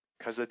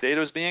 Because the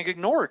data was being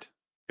ignored.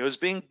 It was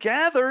being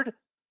gathered,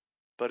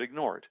 but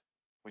ignored.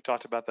 We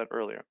talked about that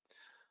earlier.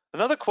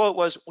 Another quote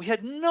was, we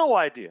had no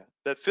idea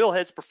that fill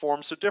heads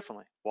performed so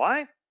differently.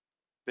 Why?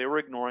 They were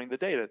ignoring the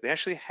data. They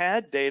actually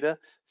had data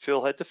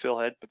fill head to fill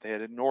head, but they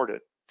had ignored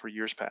it for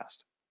years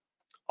past.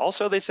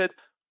 Also, they said,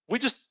 we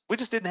just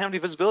didn't have any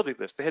visibility of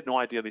this. They had no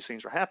idea these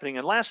things were happening.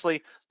 And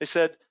lastly, they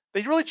said,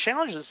 they really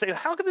challenged us to say,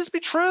 how could this be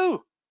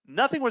true?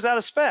 Nothing was out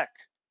of spec.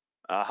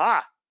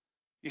 Aha.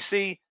 You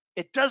see,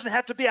 it doesn't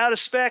have to be out of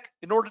spec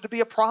in order to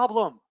be a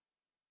problem.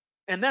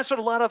 And that's what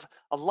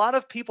a lot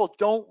of people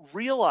don't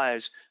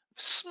realize.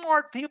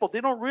 Smart people,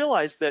 they don't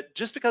realize that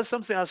just because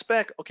something's out of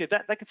spec, okay,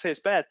 that could say it's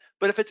bad.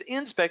 But if it's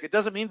in spec, it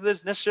doesn't mean that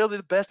it's necessarily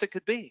the best it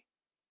could be,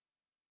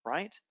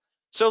 right?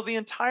 So the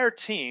entire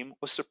team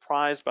was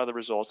surprised by the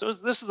results.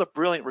 This is a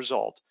brilliant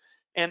result.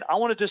 And I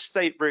want to just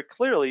state very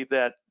clearly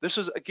that this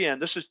is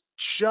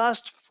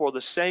just for the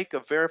sake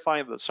of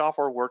verifying that the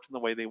software worked in the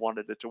way they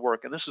wanted it to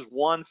work. And this is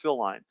one fill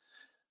line.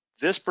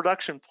 This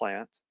production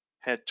plant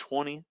had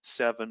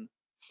 27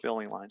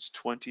 filling lines,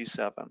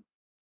 27.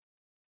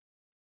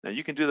 Now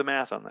you can do the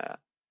math on that.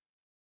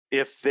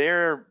 If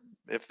they're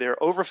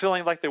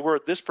overfilling like they were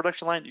at this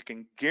production line, you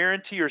can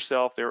guarantee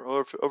yourself they're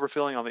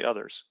overfilling on the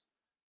others.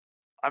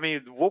 I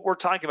mean, what we're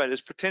talking about is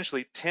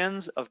potentially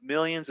tens of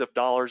millions of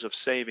dollars of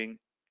saving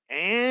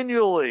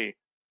annually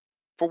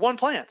for one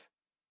plant.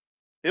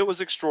 It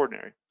was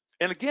extraordinary.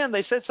 And again,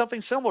 they said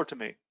something similar to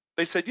me.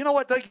 They said, you know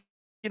what, Doug,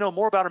 you know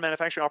more about our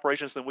manufacturing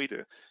operations than we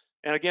do.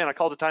 And again, I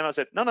called the time. I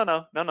said,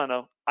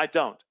 no, I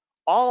don't.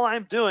 All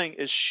I'm doing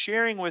is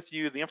sharing with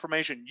you the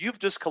information you've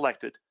just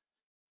collected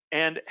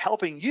and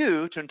helping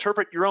you to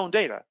interpret your own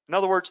data. In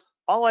other words,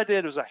 all I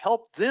did was I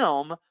helped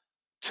them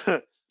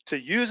to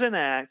use and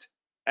act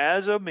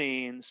as a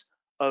means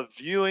of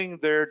viewing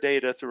their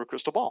data through a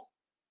crystal ball.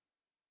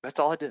 That's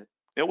all I did.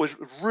 It was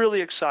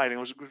really exciting.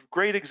 It was a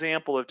great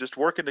example of just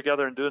working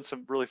together and doing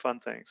some really fun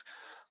things.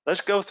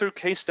 Let's go through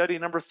case study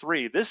number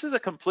 3. This is a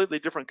completely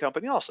different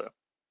company also.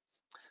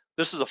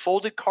 This is a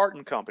folded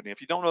carton company.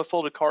 If you don't know what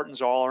folded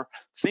cartons are,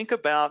 think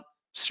about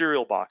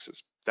cereal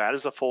boxes. That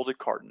is a folded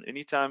carton.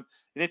 Anytime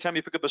you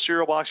pick up a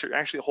cereal box, you're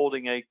actually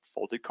holding a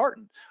folded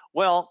carton.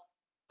 Well,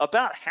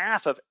 about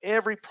half of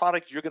every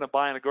product you're going to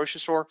buy in a grocery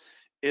store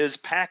is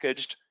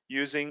packaged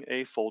using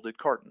a folded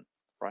carton,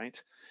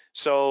 right?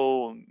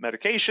 So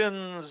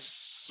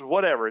medications,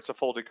 whatever, it's a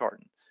folded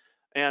carton.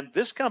 And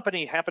this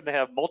company happened to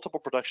have multiple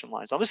production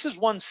lines. Now, this is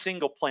one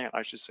single plant,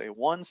 I should say,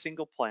 one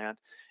single plant,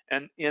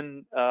 and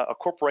in a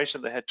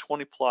corporation that had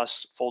 20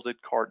 plus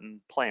folded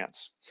carton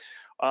plants.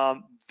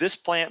 This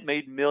plant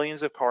made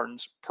millions of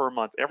cartons per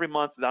month. Every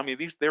month, I mean,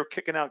 they were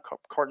kicking out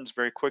cartons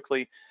very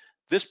quickly.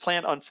 This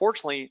plant,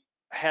 unfortunately,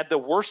 had the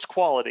worst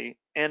quality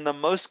and the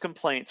most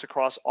complaints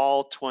across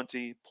all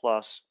 20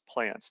 plus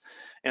plants.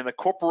 And the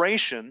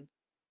corporation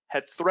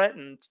had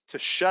threatened to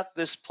shut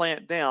this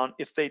plant down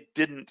if they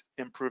didn't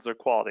improve their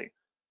quality.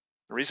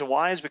 The reason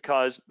why is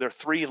because their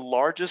three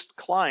largest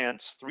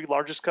clients, three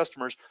largest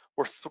customers,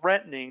 were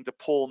threatening to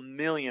pull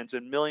millions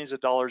and millions of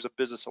dollars of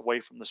business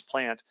away from this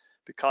plant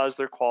because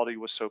their quality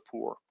was so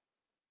poor.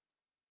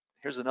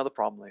 Here's another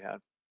problem they had.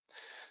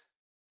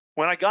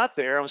 When I got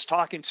there, I was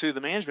talking to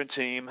the management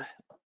team.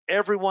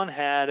 Everyone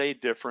had a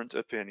different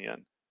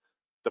opinion.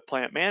 The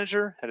plant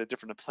manager had a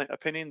different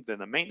opinion than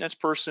the maintenance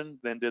person,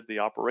 then did the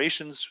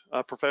operations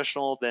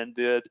professional, then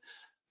did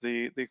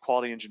the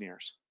quality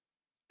engineers.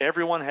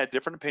 Everyone had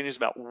different opinions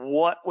about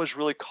what was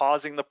really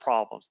causing the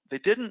problems. They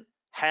didn't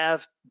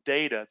have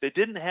data. They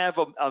didn't have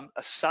a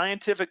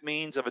scientific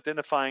means of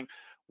identifying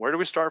where do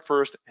we start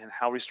first and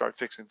how we start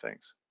fixing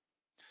things.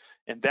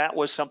 And that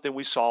was something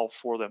we solved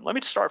for them. Let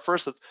me start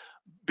first.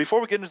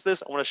 Before we get into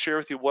this, I want to share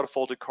with you what a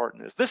folded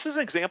carton is. This is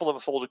an example of a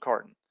folded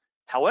carton.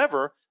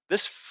 However,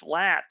 this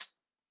flat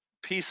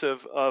piece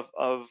of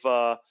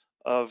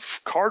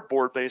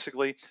cardboard,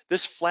 basically,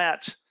 this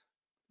flat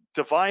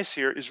device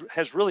here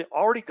has really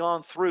already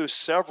gone through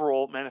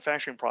several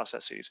manufacturing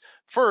processes.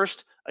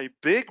 First, a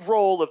big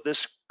roll of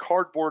this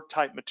cardboard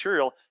type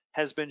material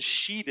has been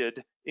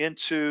sheeted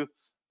into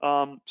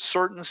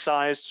certain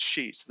sized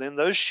sheets. Then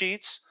those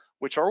sheets,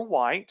 which are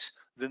white,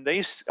 then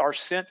they are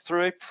sent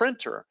through a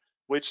printer,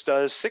 which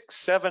does 6,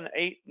 7,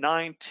 8,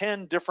 9,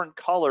 10 different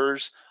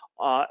colors,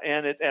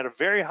 and at a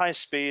very high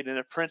speed, and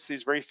it prints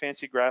these very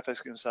fancy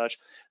graphics and such.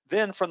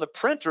 Then from the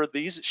printer,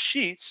 these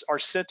sheets are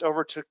sent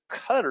over to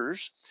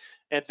cutters,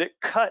 and that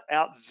cut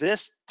out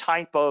this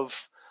type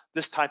of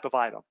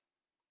item.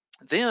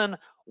 Then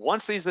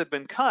once these have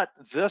been cut,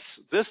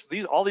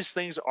 all these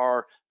things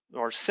are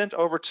sent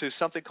over to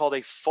something called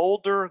a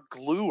folder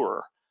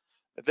gluer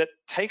that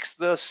takes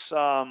this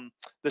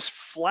this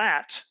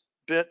flat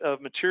bit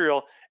of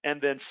material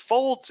and then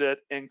folds it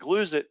and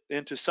glues it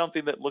into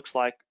something that looks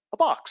like a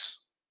box.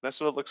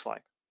 That's what it looks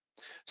like.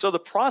 So the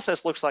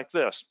process looks like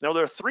this. Now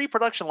there are 3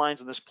 production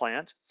lines in this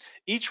plant.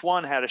 Each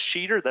one had a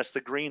sheeter, that's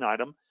the green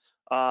item,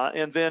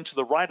 and then to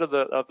the right of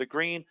the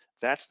green,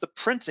 that's the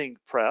printing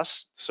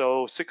press.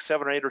 So 6,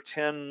 7, or 8, or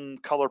 10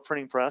 color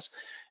printing press.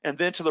 And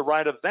then to the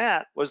right of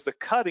that was the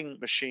cutting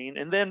machine.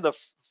 And then the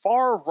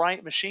far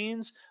right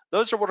machines,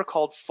 those are what are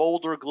called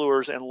folder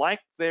gluers. And like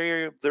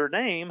their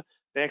name,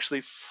 they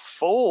actually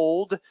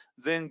fold,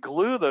 then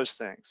glue those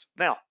things.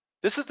 Now,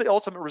 this is the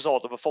ultimate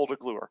result of a folder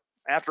gluer.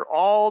 After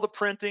all the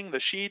printing, the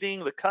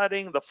sheeting, the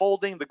cutting, the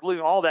folding, the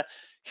gluing, all that,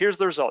 here's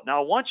the result.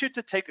 Now I want you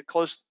to take a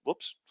close,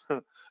 look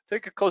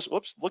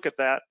at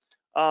that.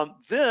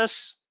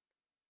 This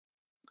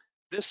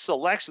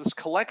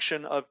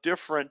collection of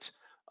different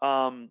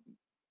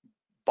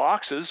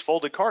boxes,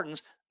 folded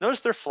cartons,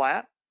 notice they're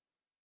flat.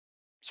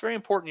 It's very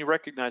important you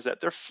recognize that.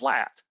 They're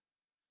flat.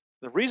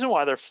 The reason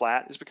why they're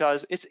flat is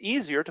because it's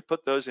easier to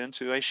put those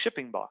into a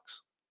shipping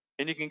box.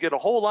 And you can get a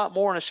whole lot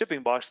more in a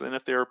shipping box than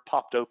if they're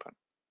popped open,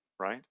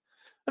 right?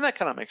 And that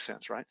kind of makes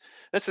sense, right?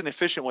 That's an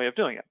efficient way of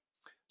doing it.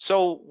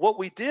 So what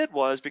we did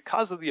was,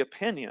 because of the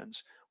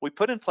opinions, we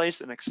put in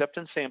place an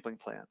acceptance sampling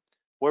plan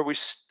where we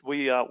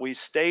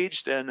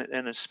staged an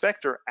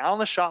inspector out on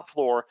the shop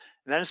floor,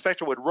 and that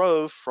inspector would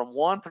rove from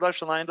one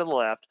production line to the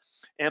left.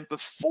 And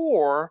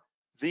before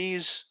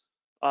these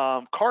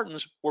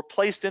cartons were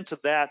placed into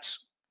that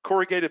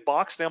corrugated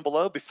box down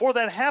below, before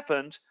that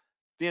happened,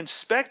 the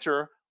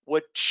inspector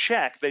would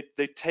check.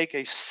 They'd take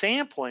a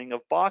sampling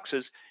of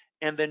boxes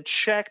and then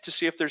check to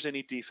see if there's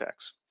any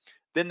defects.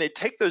 Then they'd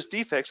take those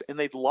defects and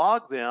they'd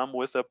log them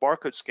with a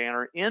barcode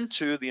scanner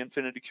into the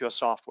InfinityQS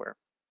software.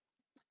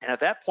 And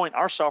at that point,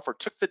 our software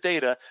took the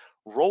data,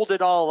 rolled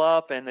it all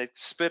up, and it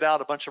spit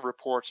out a bunch of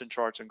reports and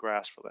charts and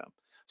graphs for them.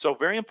 So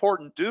very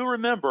important, do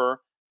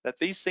remember that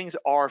these things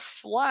are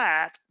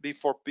flat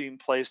before being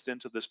placed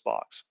into this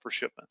box for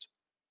shipment.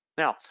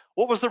 Now,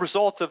 what was the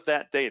result of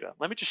that data?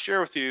 Let me just share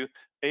with you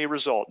a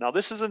result. Now,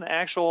 this is an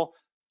actual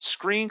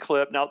screen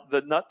clip. Now,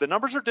 the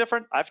numbers are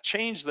different. I've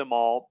changed them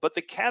all, but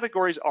the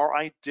categories are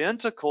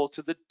identical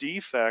to the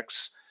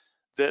defects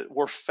that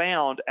were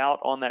found out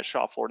on that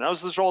shop floor. Now, this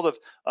is the result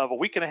of a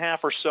week and a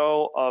half or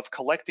so of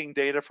collecting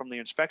data from the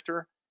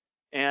inspector.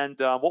 And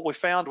what we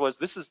found was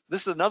this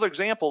is another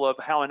example of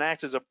how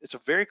Enact it's a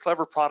very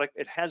clever product.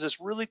 It has this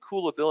really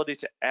cool ability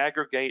to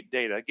aggregate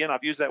data. Again,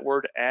 I've used that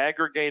word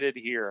aggregated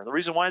here. The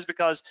reason why is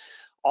because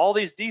all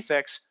these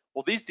defects,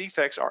 well, these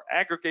defects are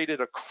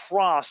aggregated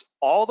across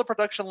all the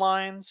production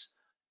lines,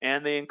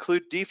 and they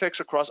include defects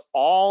across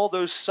all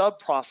those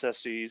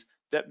sub-processes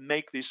that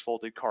make these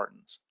folded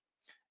cartons.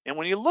 And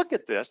when you look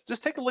at this,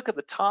 just take a look at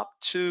the top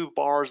 2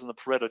 bars in the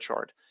Pareto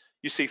chart.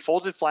 You see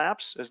folded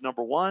flaps as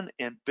number 1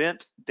 and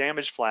bent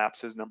damaged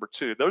flaps as number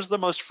 2. Those are the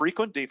most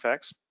frequent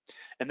defects,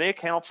 and they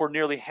account for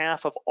nearly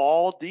half of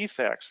all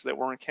defects that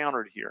were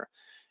encountered here.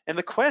 And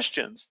the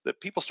questions that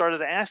people started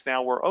to ask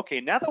now were,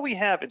 okay, now that we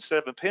have, instead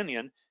of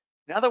opinion,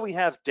 now that we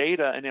have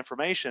data and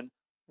information,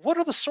 what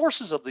are the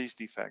sources of these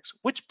defects?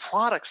 Which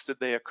products did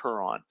they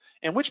occur on?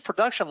 And which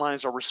production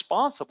lines are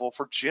responsible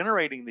for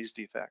generating these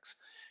defects?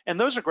 And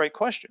those are great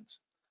questions.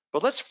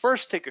 But let's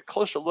first take a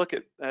closer look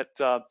at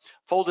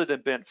folded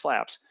and bent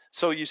flaps.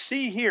 So you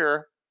see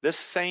here this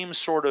same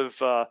sort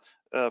of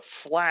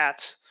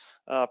flat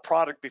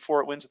product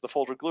before it went to the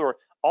folded gluer.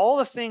 All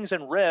the things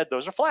in red,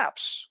 those are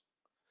flaps.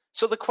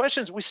 So the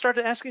questions, we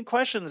started asking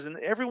questions, and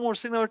everyone was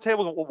sitting on the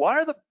table going, well,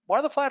 why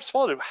are the flaps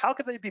folded? How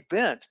could they be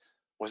bent?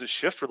 Was it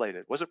shift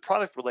related? Was it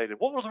product related?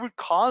 What were the root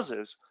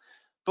causes?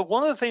 But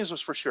one of the things was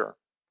for sure,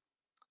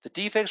 the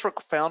defects were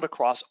found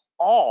across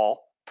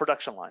all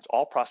production lines,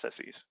 all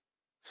processes.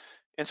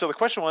 And so the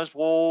question was,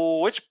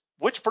 well,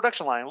 which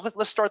production line?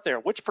 Let's start there.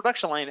 Which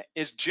production line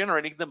is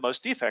generating the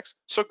most defects?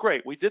 So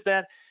great, we did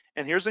that,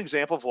 and here's an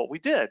example of what we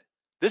did.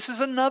 This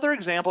is another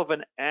example of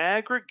an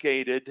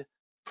aggregated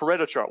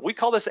Pareto chart. We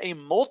call this a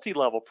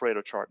multi-level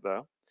Pareto chart,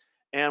 though.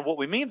 And what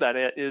we mean by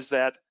that is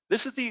that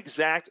this is the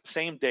exact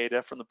same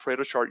data from the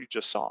Pareto chart you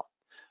just saw.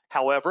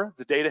 However,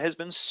 the data has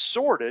been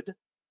sorted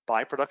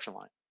by production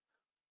line.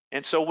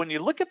 And so when you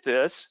look at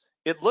this,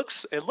 it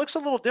looks a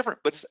little different,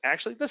 but it's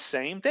actually the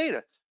same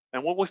data.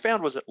 And what we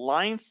found was that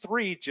line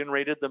 3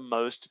 generated the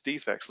most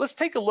defects. Let's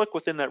take a look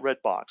within that red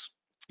box.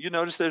 You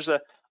notice there's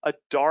a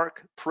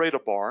dark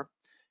Pareto bar.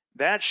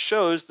 That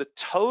shows the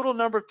total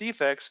number of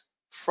defects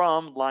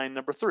from line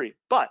number 3.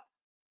 But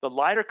the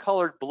lighter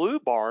colored blue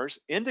bars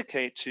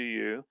indicate to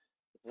you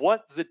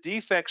what the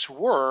defects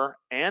were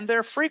and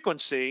their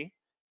frequency.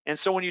 And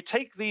so when you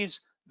take these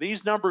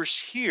numbers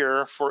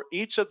here for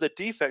each of the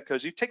defect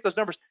codes, you take those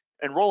numbers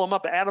and roll them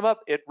up, add them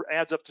up, it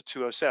adds up to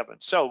 207.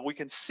 So we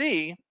can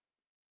see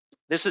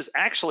this is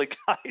actually,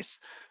 guys,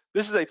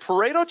 this is a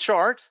Pareto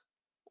chart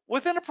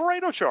within a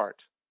Pareto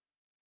chart.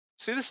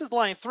 See, this is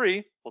line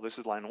 3. Well, this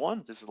is line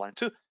 1. This is line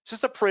 2. This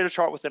is a Pareto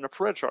chart within a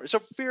Pareto chart. It's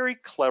a very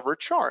clever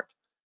chart.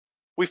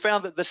 We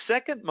found that the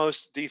second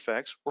most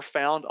defects were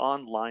found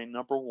on line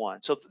number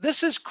 1. So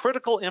this is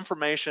critical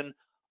information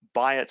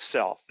by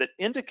itself that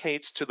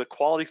indicates to the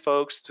quality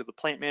folks, to the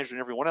plant manager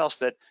and everyone else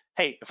that,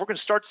 hey, if we're going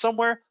to start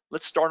somewhere,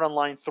 let's start on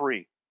line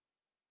 3.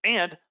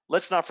 And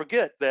let's not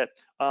forget that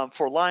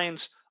for line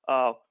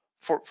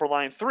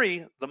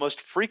 3, the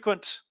most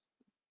frequent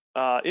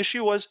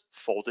issue was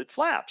folded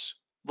flaps.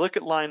 Look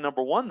at line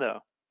number 1 though.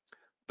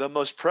 The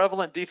most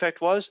prevalent defect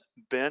was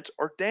bent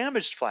or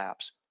damaged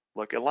flaps.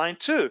 Look at line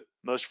 2.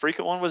 Most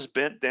frequent one was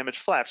bent, damaged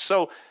flaps.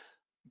 So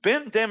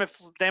bent,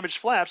 damaged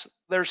flaps,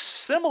 they're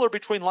similar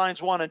between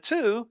lines 1 and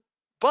 2,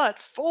 but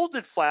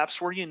folded flaps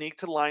were unique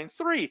to line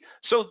 3.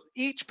 So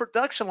each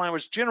production line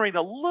was generating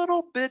a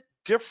little bit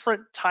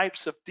different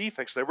types of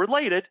defects. They're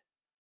related,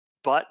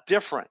 but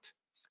different.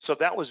 So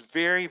that was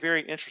very,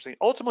 very interesting.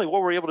 Ultimately,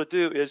 what we're able to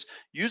do is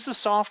use the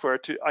software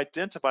to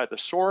identify the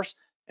source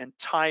and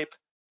type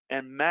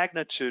and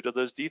magnitude of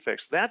those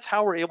defects. That's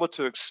how we're able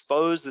to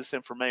expose this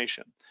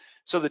information.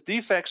 So the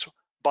defects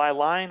by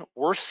line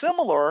were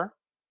similar,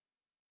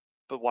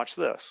 but watch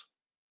this.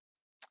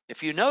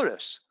 If you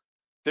notice,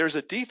 there's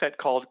a defect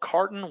called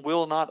carton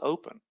will not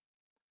open.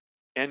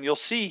 And you'll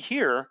see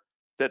here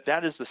that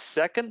that is the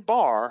second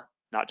bar,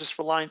 not just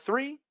for line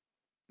 3,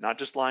 not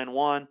just line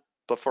 1,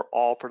 but for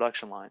all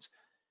production lines.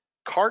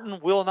 Carton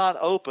will not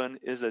open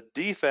is a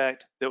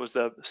defect that was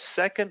the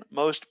second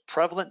most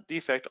prevalent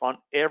defect on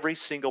every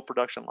single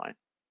production line.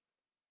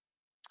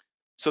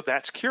 So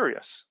that's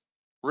curious.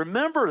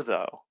 Remember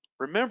though,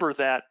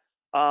 that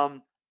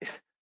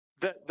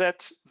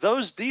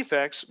those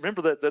defects,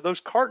 remember that those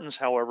cartons,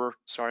 however,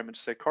 sorry, I meant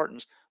to say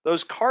cartons,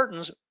 those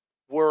cartons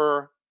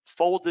were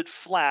folded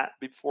flat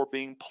before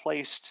being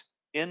placed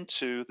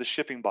into the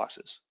shipping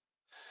boxes.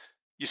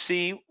 You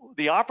see,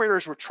 the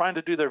operators were trying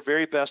to do their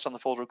very best on the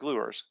folder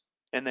gluers,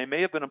 and they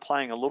may have been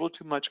applying a little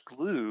too much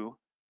glue,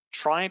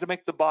 trying to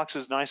make the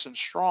boxes nice and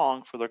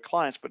strong for their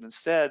clients, but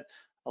instead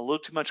a little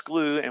too much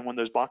glue, and when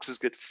those boxes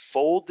get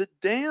folded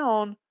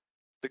down,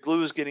 the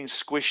glue is getting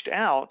squished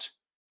out,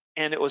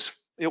 and it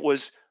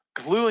was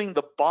gluing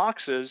the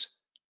boxes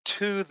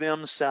to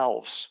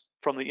themselves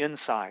from the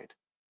inside.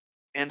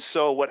 And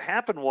so what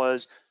happened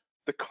was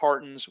the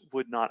cartons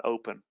would not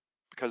open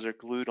because they're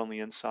glued on the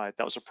inside.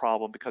 That was a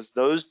problem because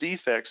those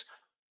defects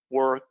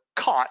were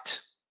caught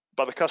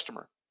by the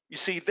customer. You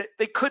see,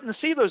 they couldn't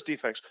see those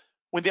defects.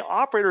 When the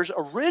operators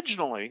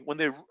originally, when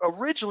the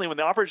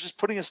operators just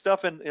putting his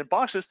stuff in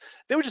boxes,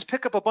 they would just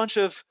pick up a bunch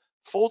of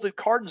folded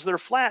cartons that are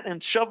flat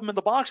and shove them in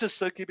the boxes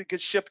so it could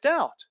get shipped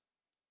out.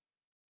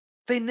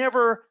 They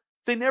never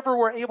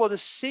were able to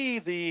see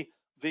the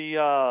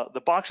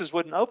boxes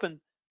wouldn't open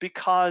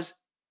because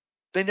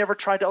they never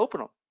tried to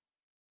open them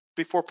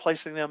before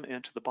placing them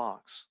into the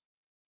box.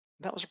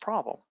 That was a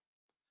problem.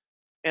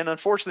 And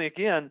unfortunately,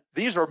 again,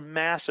 these are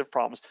massive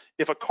problems.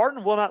 If a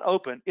carton will not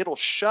open, it'll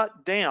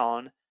shut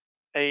down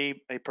a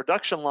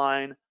production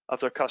line of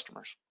their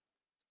customers.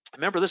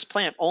 Remember, this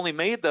plant only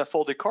made the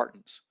folded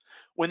cartons.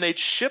 When they'd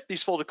ship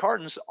these folded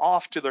cartons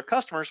off to their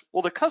customers,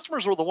 well, the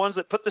customers were the ones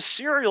that put the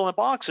cereal in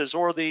boxes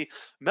or the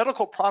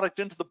medical product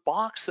into the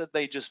box that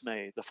they just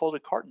made, the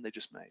folded carton they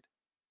just made.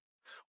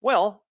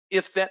 Well,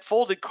 if that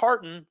folded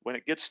carton, when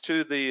it gets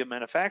to the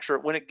manufacturer,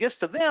 when it gets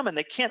to them and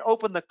they can't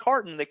open the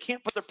carton, they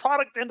can't put their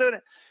product into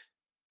it,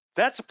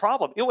 That's a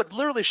problem. It would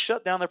literally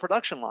shut down their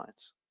production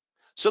lines.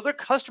 So their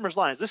customers'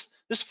 lines,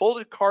 this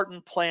folded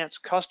carton plant's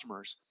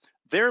customers,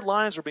 their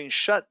lines were being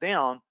shut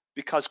down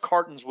because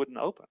cartons wouldn't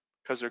open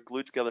because they're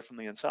glued together from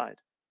the inside.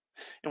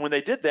 And when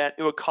they did that,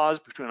 it would cause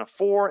between a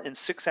 4 and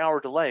 6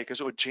 hour delay because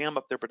it would jam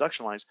up their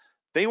production lines.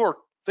 They were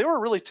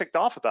really ticked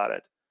off about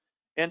it.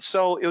 And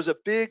so it was a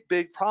big,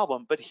 big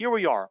problem. But here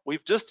we are.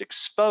 We've just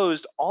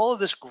exposed all of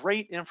this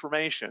great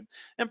information.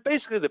 And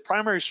basically the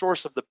primary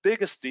source of the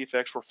biggest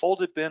defects were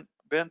folded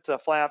bent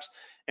flaps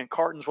and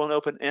cartons won't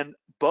open. And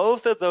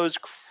both of those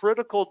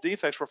critical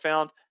defects were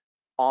found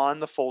on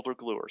the folder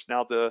gluers.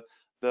 Now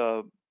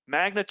the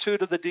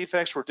magnitude of the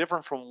defects were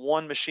different from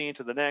one machine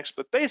to the next,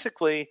 but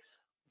basically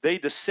they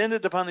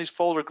descended upon these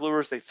folder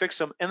gluers, they fixed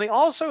them, and they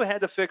also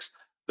had to fix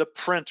the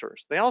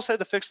printers. They also had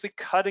to fix the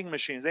cutting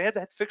machines. They had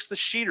to fix the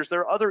sheeters.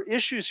 There are other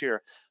issues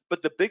here,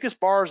 but the biggest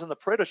bars in the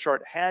Pareto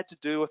chart had to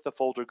do with the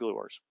folder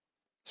gluers.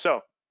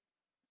 So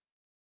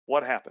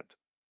what happened?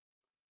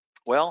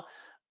 Well,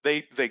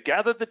 they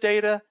gathered the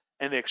data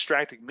and they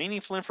extracted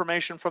meaningful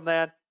information from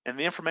that, and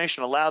the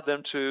information allowed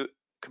them to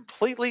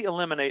completely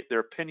eliminate their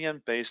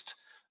opinion-based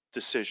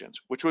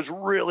decisions, which was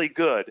really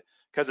good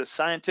because it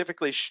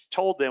scientifically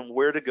told them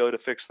where to go to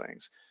fix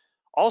things.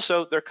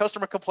 Also, their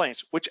customer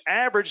complaints, which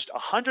averaged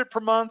 100 per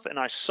month, and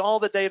I saw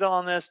the data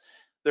on this,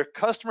 their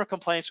customer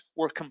complaints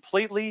were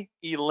completely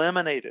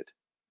eliminated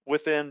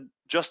within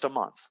just a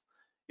month.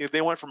 If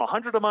they went from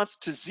 100 a month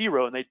to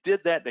 0, and they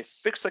did that, they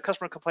fixed the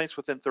customer complaints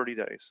within 30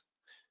 days.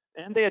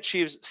 And they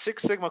achieved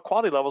 6 Sigma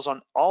quality levels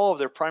on all of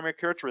their primary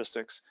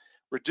characteristics,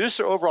 reduced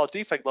their overall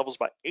defect levels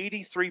by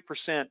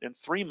 83% in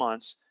 3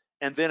 months,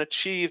 and then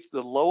achieved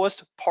the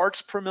lowest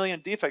parts per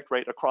million defect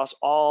rate across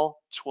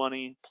all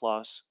 20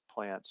 plus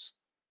plants.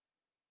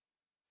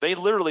 They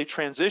literally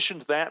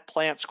transitioned that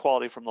plant's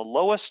quality from the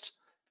lowest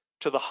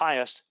to the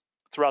highest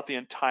throughout the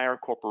entire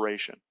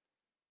corporation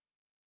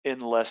in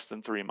less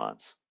than 3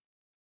 months.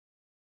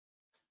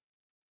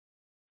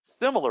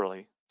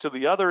 Similarly to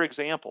the other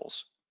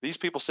examples, these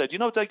people said, you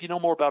know, Doug, you know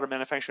more about our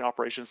manufacturing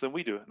operations than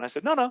we do. And I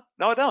said, no,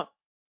 I don't.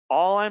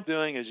 All I'm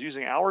doing is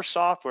using our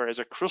software as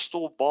a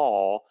crystal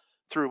ball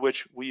through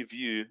which we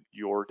view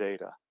your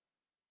data.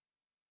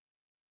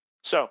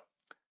 So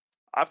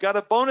I've got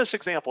a bonus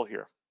example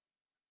here.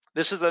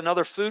 This is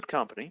another food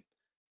company,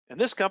 and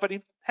this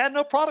company had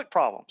no product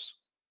problems.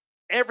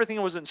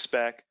 Everything was in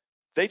spec.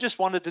 They just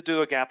wanted to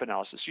do a gap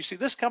analysis. You see,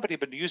 this company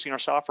had been using our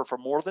software for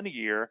more than a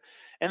year,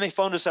 and they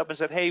phoned us up and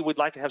said, hey, we'd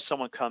like to have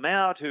someone come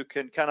out who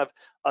can kind of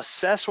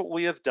assess what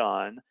we have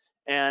done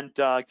and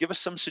give us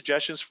some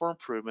suggestions for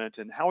improvement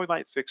and how we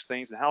might fix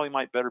things and how we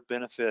might better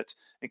benefit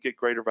and get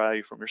greater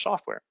value from your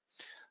software.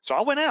 So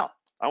I went out,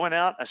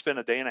 I spent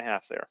a day and a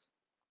half there,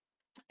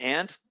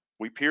 and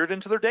we peered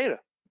into their data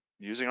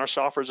using our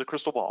software as a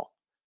crystal ball.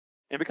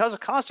 And because of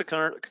cost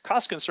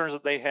concerns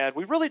that they had,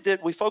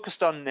 we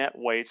focused on net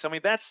weights. I mean,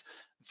 that's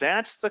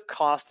the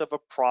cost of a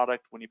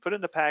product. When you put it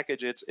in the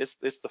package, it's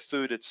the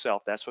food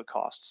itself. That's what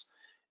costs.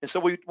 And so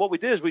what we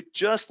did is we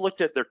just looked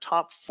at their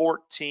top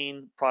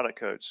 14 product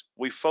codes.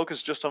 We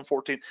focused just on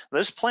 14. Now,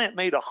 this plant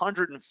made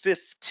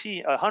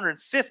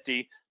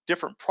 150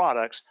 different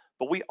products,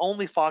 but we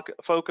only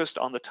focused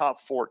on the top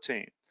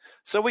 14.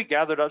 So we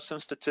gathered up some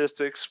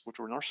statistics, which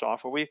were in our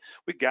software. We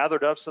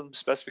gathered up some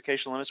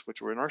specification limits,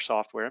 which were in our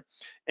software.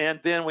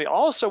 And then we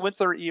also went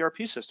through our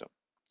ERP system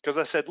because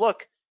I said,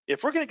 look,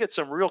 if we're going to get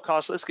some real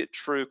costs, let's get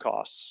true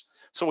costs.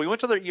 So we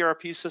went to their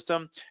ERP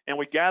system and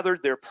we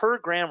gathered their per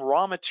gram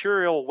raw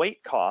material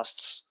weight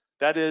costs.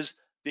 That is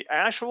the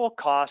actual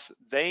costs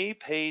they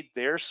paid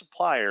their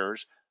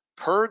suppliers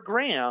per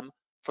gram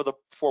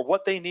for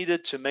what they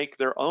needed to make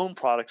their own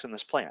products in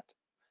this plant.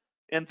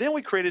 And then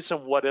we created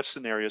some what-if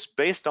scenarios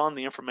based on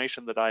the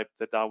information that I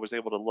was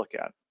able to look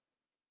at.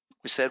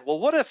 We said, well,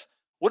 what if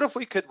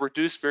we could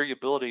reduce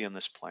variability in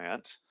this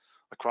plant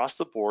across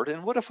the board,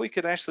 and what if we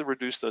could actually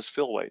reduce those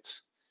fill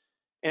weights?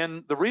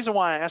 And the reason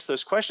why I asked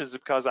those questions is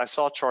because I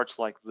saw charts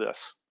like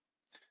this.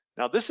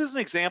 Now, this is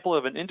an example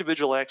of an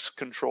individual X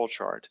control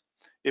chart.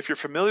 If you're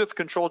familiar with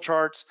control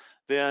charts,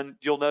 then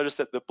you'll notice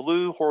that the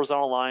blue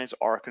horizontal lines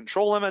are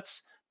control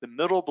limits. The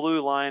middle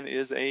blue line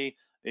is an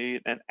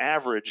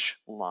average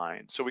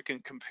line. So we can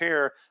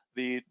compare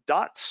the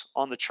dots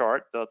on the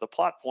chart, the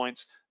plot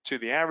points, to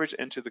the average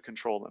and to the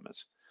control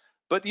limits.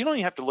 But you don't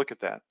even have to look at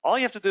that. All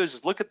you have to do is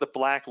just look at the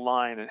black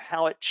line and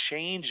how it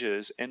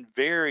changes and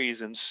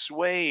varies and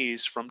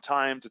sways from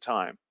time to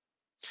time.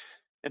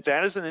 And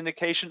that is an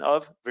indication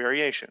of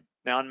variation.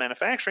 Now in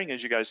manufacturing,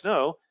 as you guys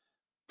know,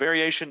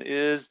 variation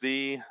is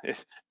the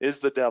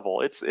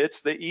devil. It's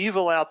the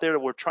evil out there that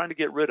we're trying to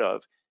get rid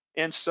of.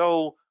 And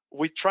so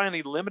we try and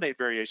eliminate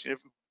variation.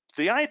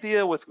 The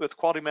idea with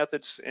quality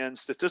methods and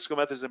statistical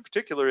methods in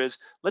particular is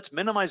let's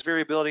minimize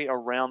variability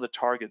around the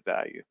target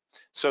value.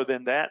 So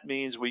then that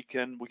means we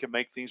can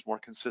make things more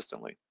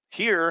consistently.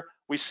 Here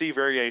we see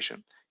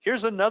variation.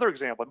 Here's another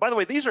example. And by the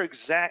way, these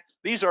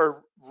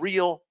are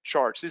real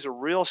charts. These are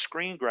real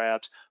screen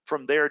grabs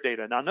from their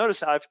data. Now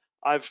notice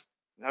I've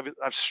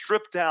I've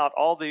stripped out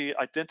all the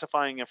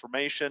identifying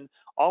information.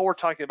 All we're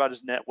talking about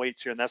is net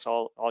weights here, and that's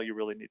all you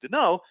really need to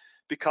know,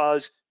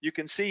 because you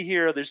can see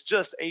here there's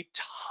just a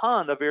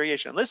ton of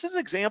variation. This is an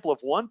example of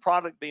one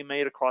product being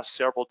made across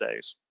several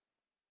days.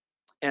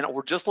 And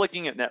we're just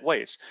looking at net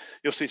weights.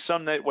 You'll see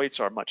some net weights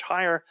are much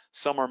higher,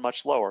 some are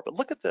much lower. But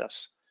look at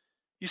this.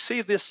 You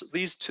see this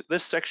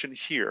section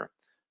here.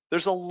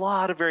 There's a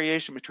lot of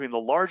variation between the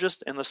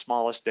largest and the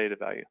smallest data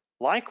value.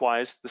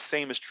 Likewise, the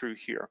same is true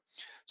here.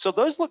 So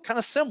those look kind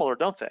of similar,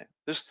 don't they?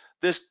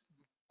 This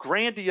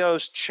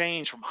grandiose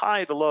change from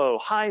high to low,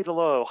 high to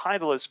low, high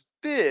to low. It's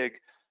big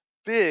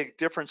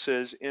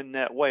differences in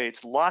net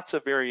weights, lots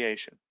of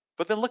variation.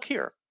 But then look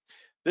here.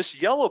 This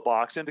yellow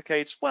box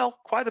indicates, well,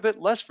 quite a bit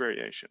less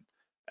variation,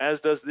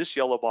 as does this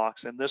yellow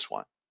box and this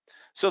one.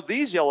 So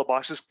these yellow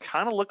boxes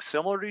kind of look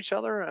similar to each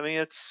other. I mean,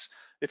 it's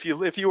if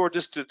you were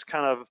just to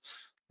kind of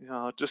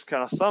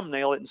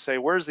thumbnail it and say,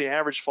 where's the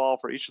average fall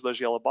for each of those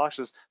yellow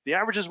boxes, the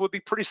averages would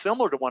be pretty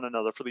similar to one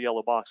another for the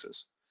yellow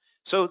boxes.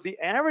 So the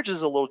average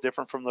is a little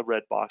different from the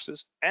red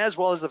boxes, as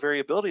well as the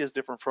variability is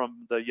different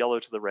from the yellow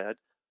to the red.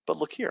 But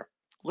look here,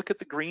 look at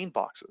the green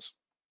boxes.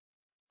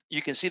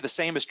 You can see the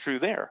same is true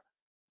there,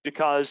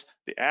 because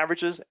the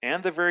averages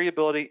and the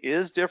variability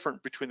is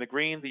different between the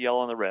green, the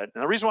yellow, and the red.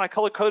 And the reason why I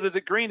color-coded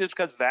it green is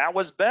because that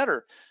was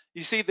better.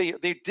 You see,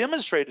 they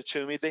demonstrated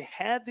to me they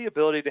had the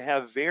ability to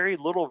have very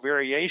little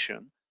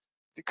variation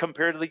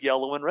compared to the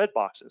yellow and red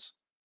boxes.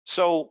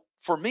 So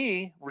for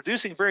me,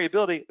 reducing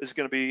variability is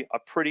going to be a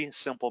pretty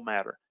simple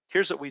matter.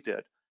 Here's what we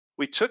did.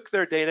 We took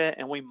their data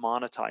and we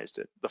monetized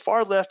it. The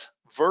far left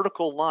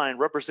vertical line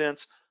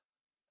represents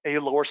a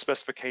lower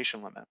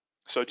specification limit.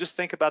 So just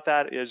think about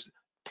that as,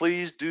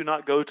 please do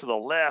not go to the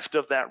left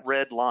of that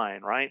red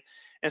line, right?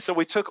 And so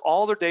we took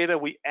all their data,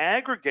 we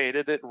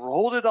aggregated it,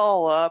 rolled it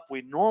all up,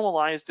 we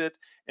normalized it,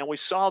 and we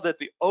saw that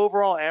the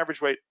overall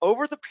average rate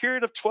over the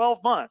period of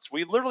 12 months,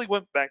 we literally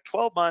went back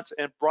 12 months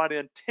and brought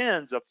in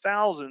tens of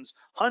thousands,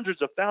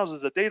 hundreds of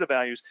thousands of data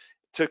values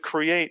to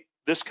create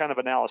this kind of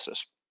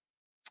analysis.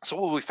 So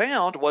what we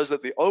found was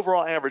that the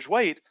overall average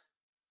weight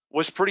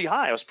was pretty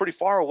high. It was pretty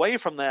far away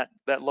from that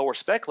lower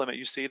spec limit.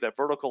 You see that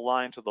vertical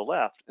line to the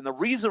left. And the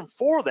reason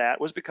for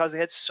that was because they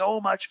had so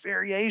much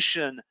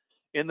variation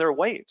in their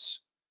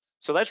weights.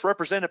 So that's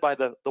represented by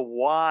the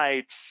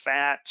wide,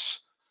 fat,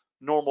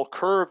 normal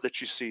curve that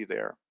you see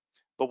there.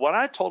 But what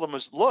I told them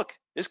was, look,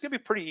 it's gonna be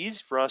pretty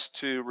easy for us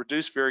to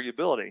reduce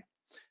variability.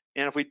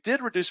 And if we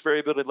did reduce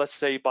variability, let's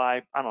say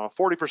by, I don't know,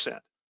 40%,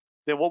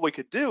 then what we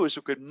could do is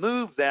we could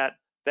move that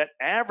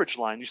average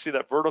line. You see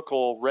that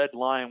vertical red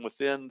line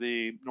within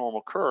the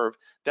normal curve,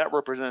 that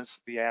represents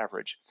the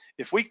average.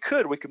 If we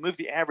could move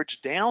the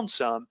average down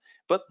some,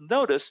 but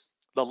notice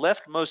the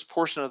leftmost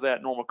portion of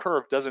that normal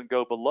curve doesn't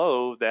go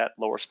below that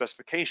lower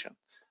specification.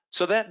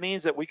 So that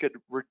means that we could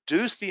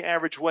reduce the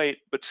average weight,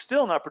 but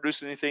still not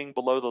produce anything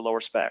below the lower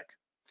spec.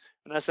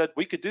 And I said,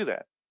 we could do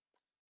that,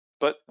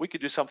 but we could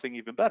do something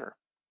even better.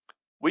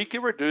 We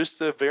could reduce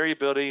the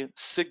variability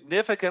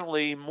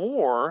significantly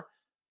more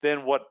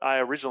than what I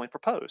originally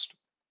proposed.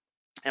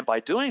 And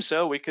by doing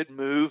so, we could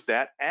move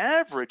that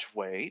average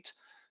weight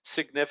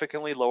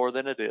significantly lower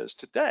than it is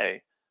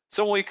today.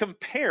 So when we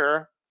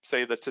compare,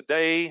 say, the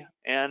today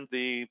and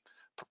the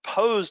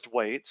proposed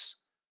weights,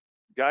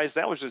 guys,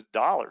 that was just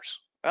dollars.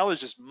 That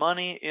was just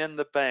money in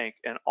the bank.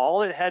 And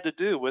all it had to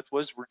do with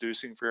was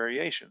reducing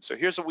variation. So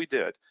here's what we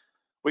did.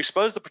 We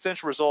exposed the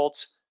potential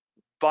results.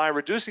 By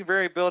reducing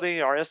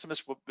variability, our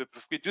estimates,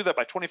 if we do that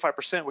by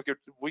 25%,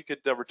 we could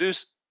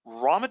reduce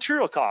raw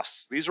material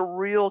costs. These are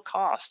real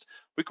costs.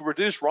 We could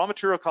reduce raw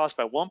material costs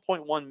by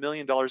 $1.1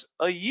 million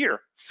a year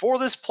for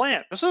this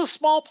plant. This is a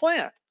small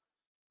plant,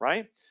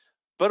 right?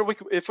 But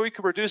if we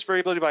could reduce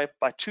variability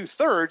by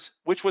 2/3,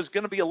 which was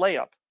going to be a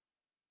layup.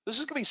 This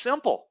is going to be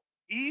simple,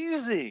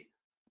 easy.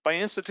 By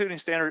instituting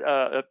standard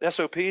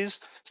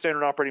SOPs,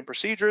 standard operating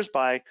procedures,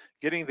 by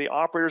getting the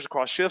operators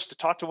across shifts to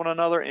talk to one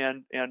another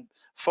and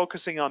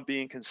focusing on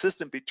being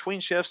consistent between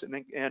shifts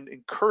and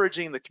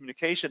encouraging the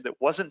communication that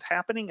wasn't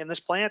happening in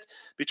this plant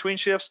between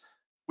shifts,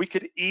 we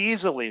could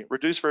easily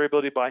reduce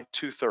variability by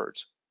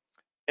 2/3.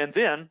 And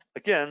then,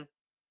 again,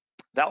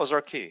 that was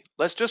our key.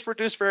 Let's just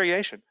reduce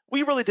variation.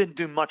 We really didn't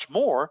do much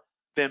more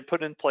than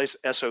put in place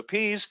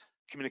SOPs,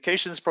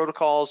 communications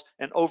protocols,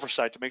 and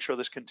oversight to make sure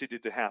this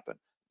continued to happen.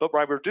 But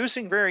by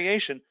reducing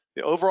variation,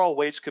 the overall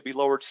weights could be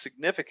lowered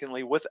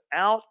significantly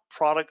without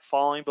product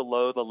falling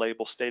below the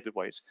label stated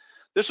weights.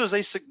 This was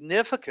a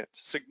significant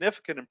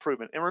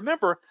improvement. And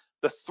remember,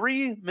 the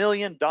 $3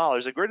 million,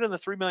 greater than the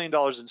 $3 million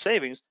in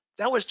savings,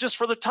 that was just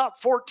for the top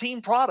 14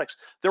 products.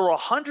 There were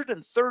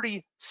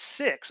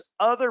 136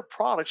 other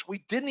products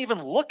we didn't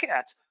even look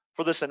at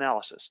for this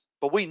analysis,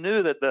 but we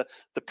knew that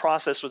the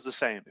process was the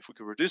same. If we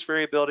could reduce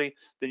variability,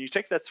 then you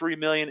take that 3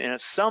 million and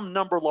it's some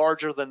number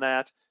larger than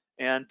that,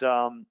 and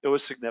it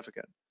was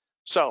significant.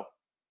 So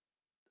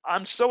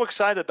I'm so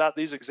excited about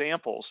these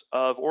examples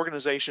of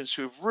organizations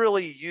who've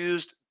really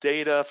used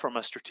data from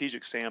a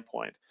strategic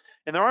standpoint.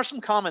 And there are some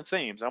common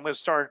themes. I'm going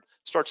to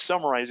start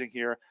summarizing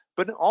here.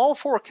 But in all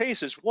four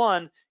cases,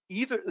 one,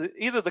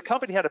 either the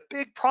company had a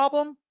big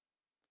problem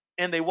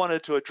and they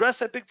wanted to address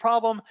that big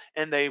problem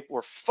and they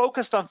were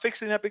focused on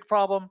fixing that big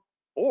problem,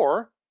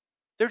 or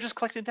they're just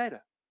collecting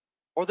data,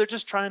 or they're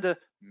just trying to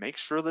make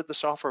sure that the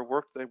software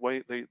worked the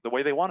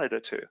way they wanted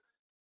it to.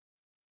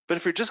 But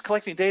if you're just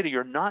collecting data,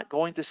 you're not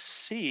going to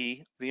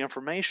see the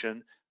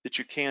information that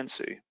you can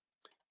see.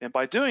 And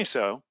by doing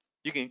so,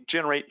 you can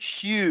generate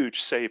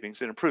huge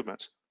savings and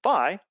improvements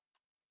by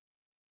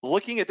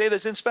looking at data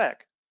that's in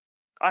spec.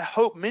 I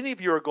hope many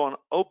of you are going,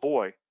 oh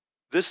boy,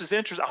 this is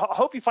interesting. I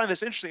hope you find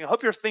this interesting. I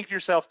hope you're thinking to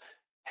yourself,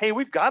 hey,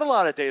 we've got a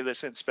lot of data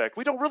that's in spec.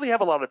 We don't really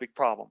have a lot of big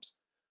problems.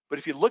 But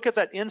if you look at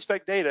that in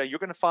spec data, you're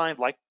going to find,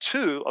 like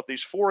 2 of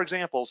these 4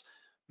 examples,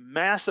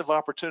 massive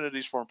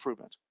opportunities for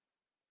improvement.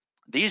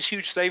 These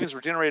huge savings were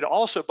generated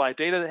also by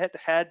data that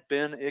had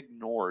been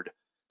ignored,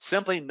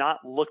 simply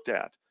not looked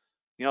at.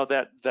 You know,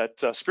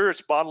 that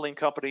spirits bottling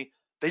company,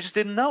 they just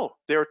didn't know.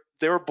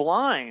 They were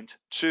blind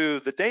to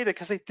the data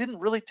because they didn't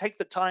really take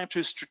the time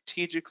to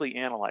strategically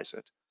analyze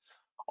it.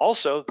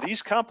 Also,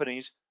 these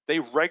companies, they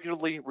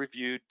regularly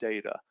reviewed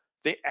data.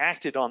 They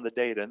acted on the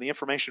data and the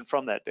information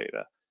from that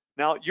data.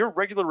 Now, your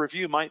regular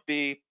review might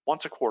be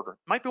once a quarter,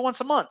 might be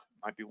once a month,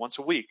 might be once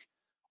a week.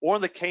 Or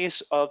in the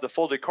case of the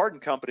folded carton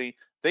company,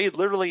 they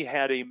literally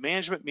had a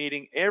management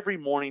meeting every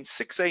morning,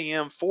 6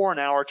 a.m. for an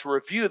hour to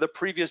review the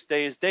previous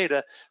day's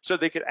data so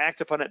they could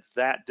act upon it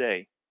that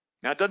day.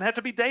 Now, it doesn't have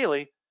to be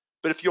daily,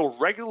 but if you'll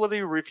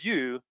regularly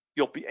review,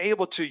 you'll be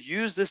able to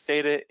use this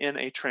data in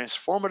a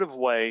transformative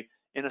way,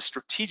 in a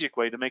strategic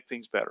way to make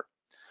things better.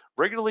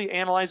 Regularly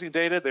analyzing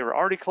data they were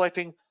already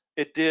collecting,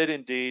 it did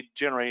indeed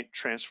generate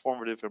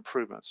transformative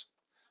improvements.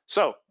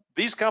 So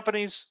these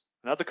companies,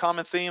 another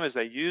common theme is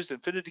they used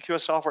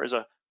InfinityQS software as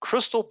a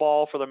crystal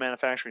ball for their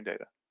manufacturing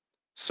data.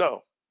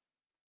 So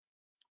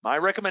my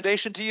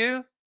recommendation to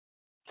you,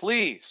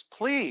 please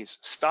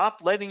stop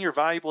letting your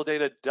valuable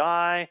data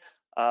die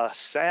a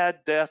sad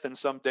death in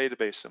some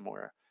database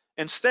somewhere.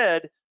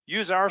 Instead,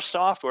 use our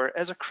software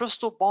as a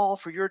crystal ball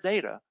for your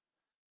data.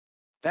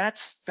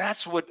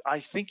 That's what I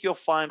think you'll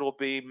find will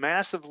be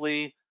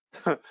massively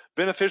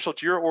beneficial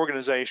to your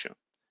organization.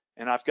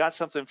 And I've got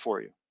something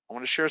for you. I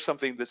want to share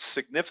something that's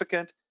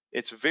significant,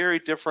 it's very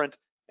different,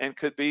 and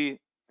could be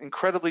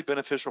incredibly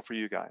beneficial for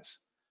you guys.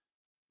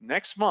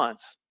 Next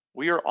month,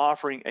 we are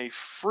offering a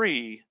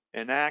free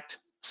Enact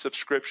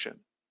subscription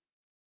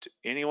to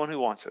anyone who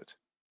wants it.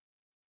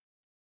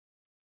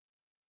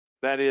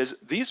 That is,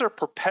 these are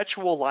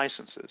perpetual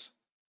licenses.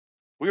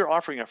 We are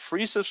offering a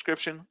free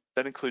subscription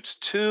that includes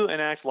 2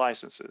 Enact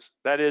licenses.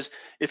 That is,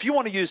 if you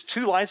want to use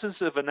 2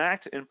 licenses of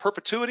Enact in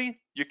perpetuity,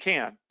 you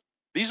can.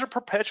 These are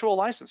perpetual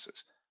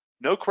licenses.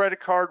 No credit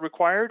card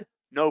required,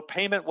 no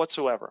payment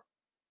whatsoever.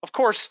 Of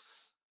course,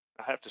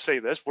 I have to say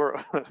this,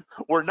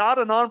 we're not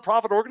a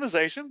nonprofit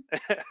organization,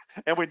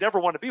 and we never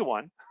want to be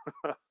one.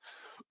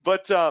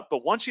 But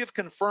once you have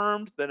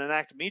confirmed that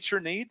Enact meets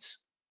your needs,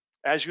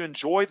 as you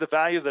enjoy the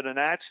value that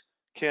Enact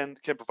can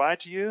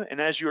provide to you,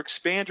 and as you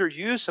expand your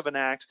use of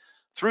Enact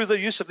through the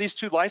use of these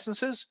 2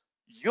 licenses,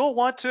 you'll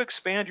want to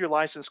expand your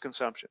license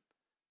consumption.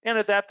 And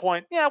at that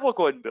point, yeah, we'll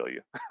go ahead and bill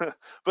you.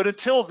 But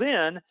until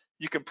then,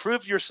 you can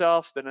prove to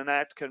yourself that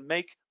Enact can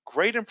make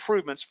great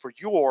improvements for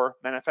your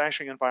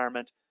manufacturing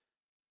environment,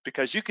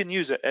 because you can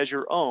use it as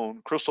your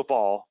own crystal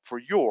ball for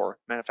your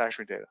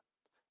manufacturing data.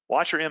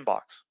 Watch your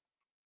inbox.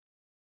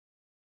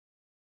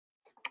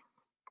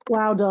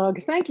 Wow, Doug,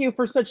 thank you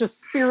for such a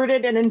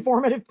spirited and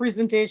informative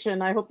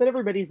presentation. I hope that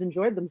everybody's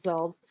enjoyed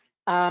themselves.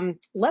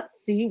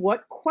 Let's see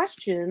what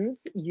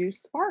questions you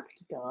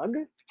sparked, Doug.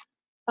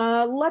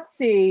 Let's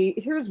see,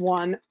 here's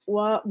one.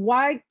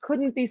 Why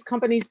couldn't these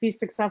companies be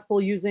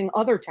successful using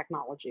other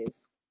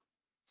technologies?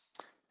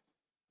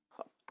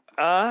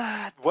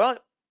 Well,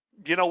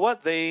 you know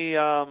what, they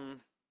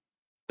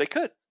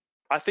could.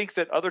 I think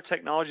that other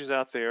technologies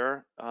out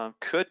there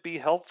could be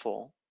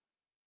helpful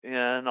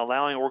in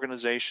allowing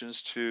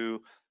organizations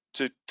to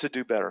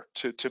do better,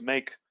 to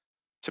make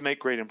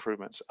great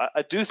improvements.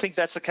 I do think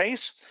that's the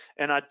case,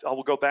 and I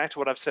will go back to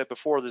what I've said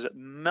before. There's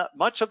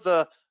much of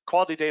the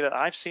quality data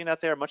I've seen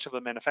out there, much of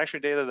the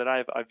manufacturing data that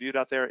I've viewed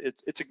out there,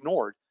 it's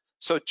ignored.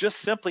 So just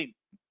simply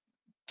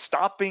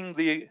stopping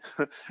the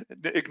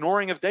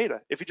ignoring of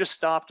data, if you just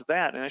stopped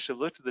that and actually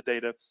looked at the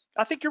data,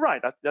 I think you're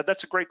right.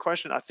 That's a great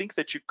question. I think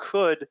that you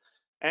could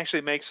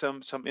actually make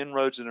some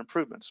inroads and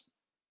improvements.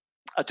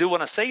 I do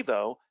want to say,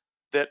 though,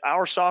 that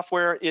our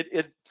software,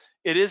 it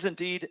is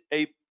indeed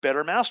a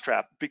better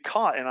mousetrap,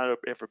 because, and I know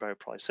everybody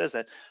probably says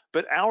that,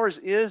 but ours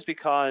is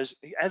because,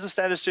 as a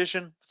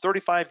statistician,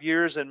 35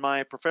 years in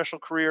my professional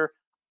career,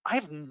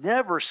 I've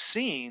never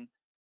seen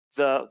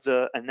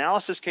the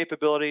analysis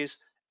capabilities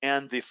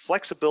and the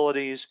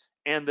flexibilities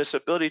and this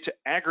ability to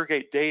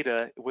aggregate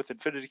data with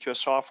InfinityQS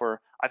software.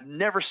 I've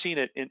never seen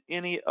it in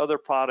any other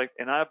product,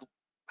 and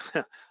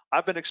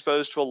I've been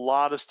exposed to a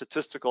lot of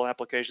statistical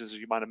applications, as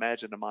you might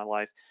imagine, in my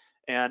life,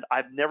 and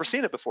I've never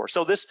seen it before.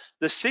 So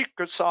the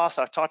secret sauce,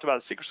 I've talked about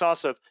the secret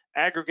sauce of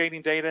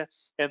aggregating data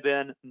and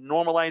then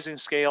normalizing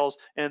scales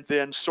and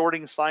then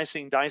sorting,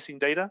 slicing, dicing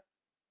data.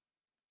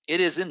 it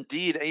is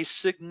indeed a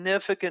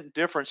significant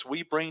difference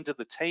we bring to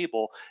the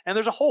table. And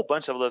there's a whole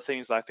bunch of other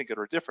things that I think that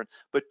are different,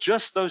 but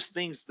just those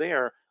things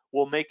there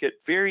will make it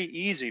very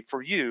easy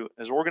for you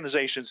as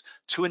organizations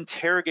to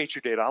interrogate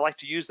your data. I like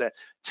to use that.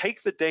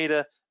 Take the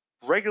data,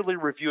 regularly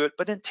review it,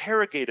 but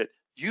interrogate it.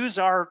 Use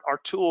our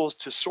tools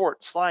to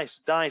sort, slice,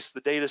 dice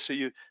the data so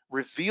you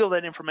reveal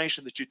that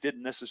information that you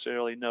didn't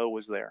necessarily know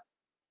was there.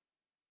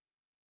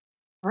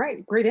 All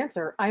right, great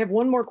answer. I have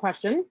one more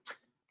question.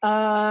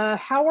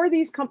 How are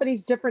these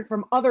companies different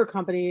from other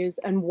companies,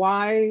 and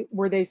why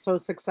were they so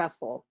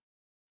successful?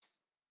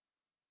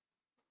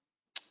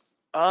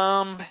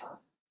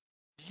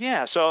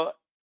 Yeah, so,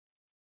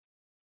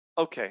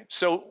 okay,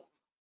 so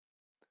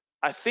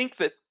I think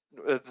that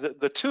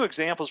the two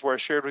examples where I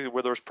shared with you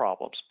where there's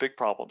problems, big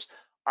problems,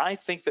 I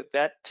think that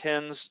that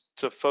tends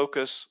to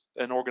focus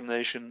an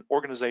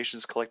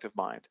organization's collective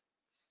mind.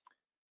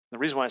 The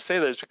reason why I say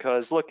that is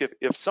because, look,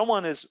 if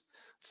someone is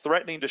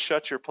threatening to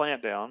shut your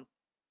plant down,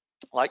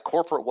 like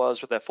corporate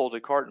was with that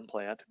folded carton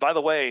plant, by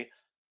the way,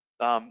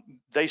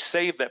 they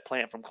saved that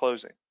plant from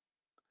closing.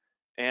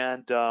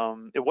 And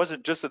it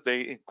wasn't just that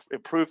they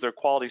improved their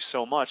quality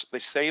so much, they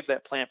saved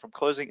that plant from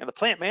closing, and the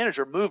plant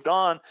manager moved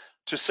on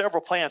to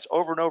several plants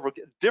over and over,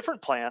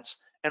 different plants,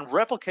 and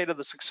replicated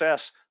the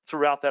success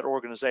throughout that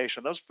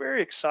organization. That was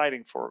very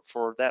exciting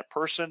for that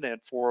person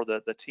and for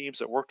the teams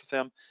that worked with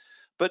him.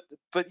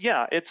 But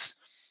yeah,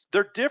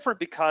 they're different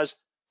because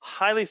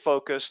highly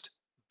focused,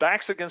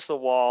 backs against the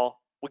wall.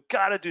 We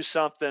got to do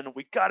something.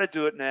 We got to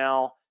do it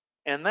now.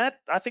 And that,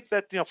 I think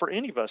that, for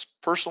any of us,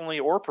 personally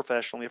or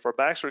professionally, if our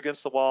backs are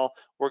against the wall,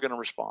 we're going to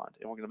respond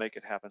and we're going to make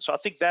it happen. So I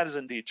think that is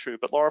indeed true.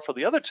 But Laura, for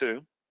the other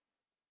two,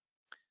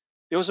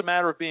 it was a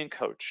matter of being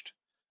coached,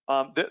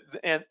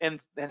 and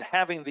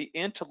having the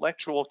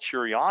intellectual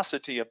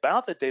curiosity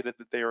about the data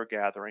that they are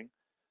gathering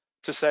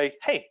to say,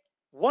 hey,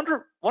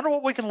 wonder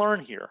what we can learn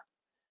here.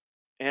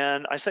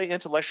 And I say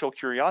intellectual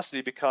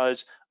curiosity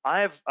because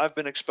I've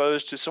been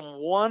exposed to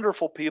some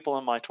wonderful people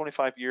in my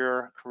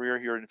 25-year career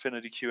here at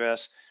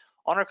InfinityQS.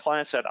 On our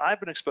client side, I've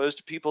been exposed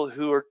to people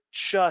who are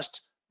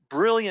just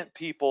brilliant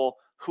people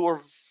who are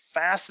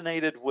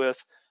fascinated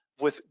with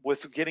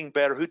getting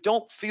better, who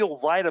don't feel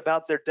right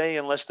about their day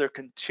unless they're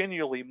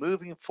continually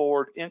moving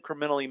forward,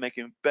 incrementally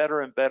making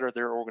better and better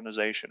their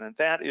organization. And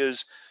that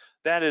is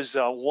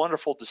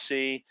wonderful to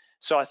see.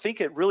 So I think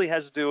it really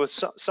has to do with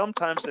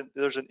sometimes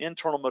there's an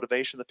internal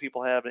motivation that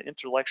people have, an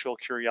intellectual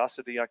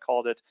curiosity, I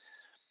called it.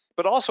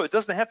 But also, it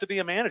doesn't have to be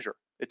a manager.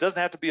 It doesn't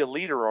have to be a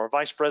leader or a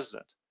vice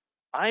president.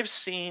 I've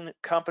seen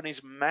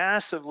companies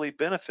massively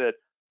benefit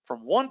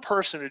from one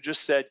person who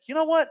just said, you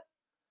know what?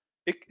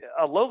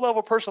 A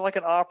low-level person like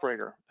an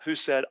operator who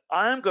said,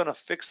 I'm going to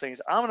fix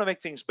things, I'm going to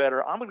make things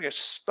better, I'm going to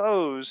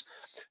expose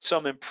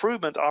some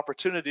improvement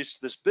opportunities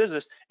to this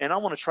business, and I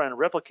want to try and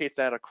replicate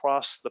that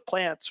across the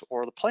plant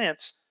or the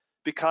plants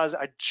because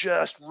I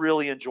just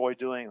really enjoy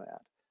doing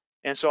that.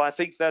 And so I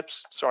think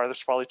that's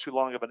probably too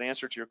long of an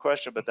answer to your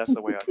question, but that's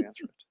the way I'd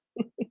answer it.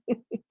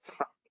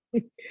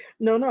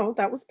 No,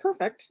 that was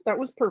perfect. That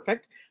was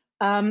perfect.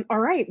 All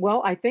right,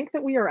 well, I think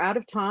that we are out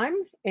of time.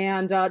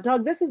 And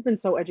Doug, this has been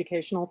so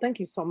educational. Thank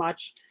you so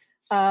much.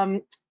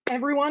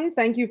 Everyone,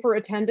 thank you for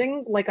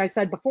attending. Like I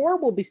said before,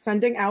 we'll be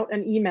sending out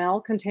an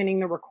email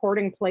containing the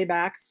recording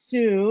playback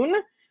soon.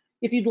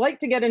 If you'd like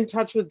to get in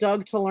touch with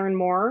Doug to learn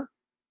more,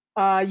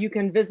 you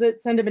can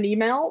send him an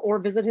email or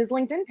visit his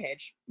LinkedIn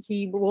page.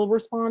 He will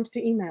respond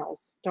to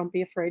emails. Don't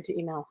be afraid to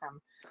email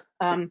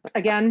him.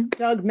 Again,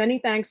 Doug, many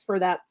thanks for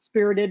that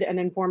spirited and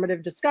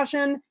informative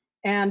discussion.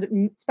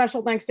 And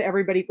special thanks to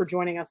everybody for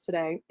joining us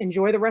today.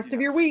 Enjoy the rest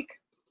of your week.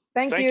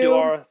 Thank you. Thank you,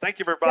 Laura. Thank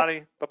you, everybody.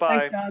 Yep. Bye-bye.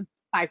 Thanks, Doug.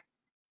 Bye.